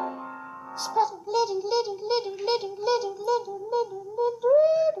 Spread liddy, liddy, liddy, liddy, liddy, liddy, liddy,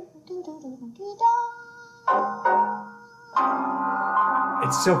 liddy,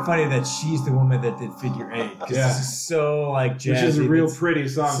 It's so funny that she's the woman that did Figure Eight. Because Yeah. this is so like jazzy. Which is a real It's pretty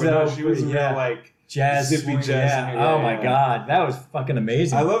song, but so no, she was a pretty, real yeah. like jazz, zippy swing, jazz. Yeah. Oh my God. That was fucking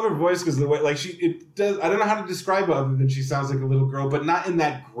amazing. I love her voice because the way, like, it does. I don't know how to describe it other than she sounds like a little girl, but not in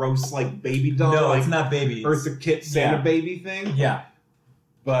that gross like baby doll. No, like it's not baby. Eartha Kitt Santa Yeah. baby thing. Yeah.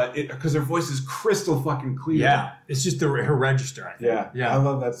 But because her voice is crystal fucking clear. Yeah. It's just her register, I think. Yeah. I Yeah.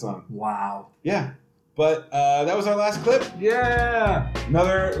 love that song. Wow. Yeah. But that was our last clip. Yeah.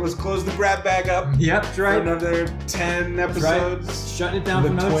 Let's close the grab bag up. Yep, that's For right. another 10 That's right. episodes. Shutting it down The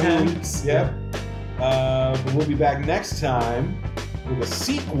for another 20 10. weeks. Yep. But we'll be back next time with a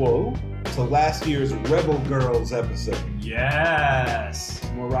sequel to last year's Rebel Girls episode. Yes.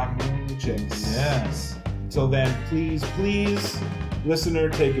 More rock and roll chicks. Yes. Until then, please, listener,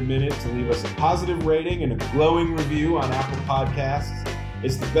 take a minute to leave us a positive rating and a glowing review on Apple Podcasts.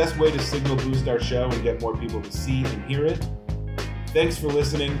 It's the best way to signal boost our show and get more people to see and hear it. Thanks for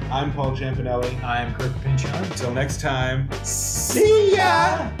listening. I'm Paul Champanelli. I'm Kirk Pinchon. Until next time, see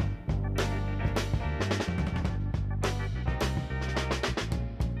ya!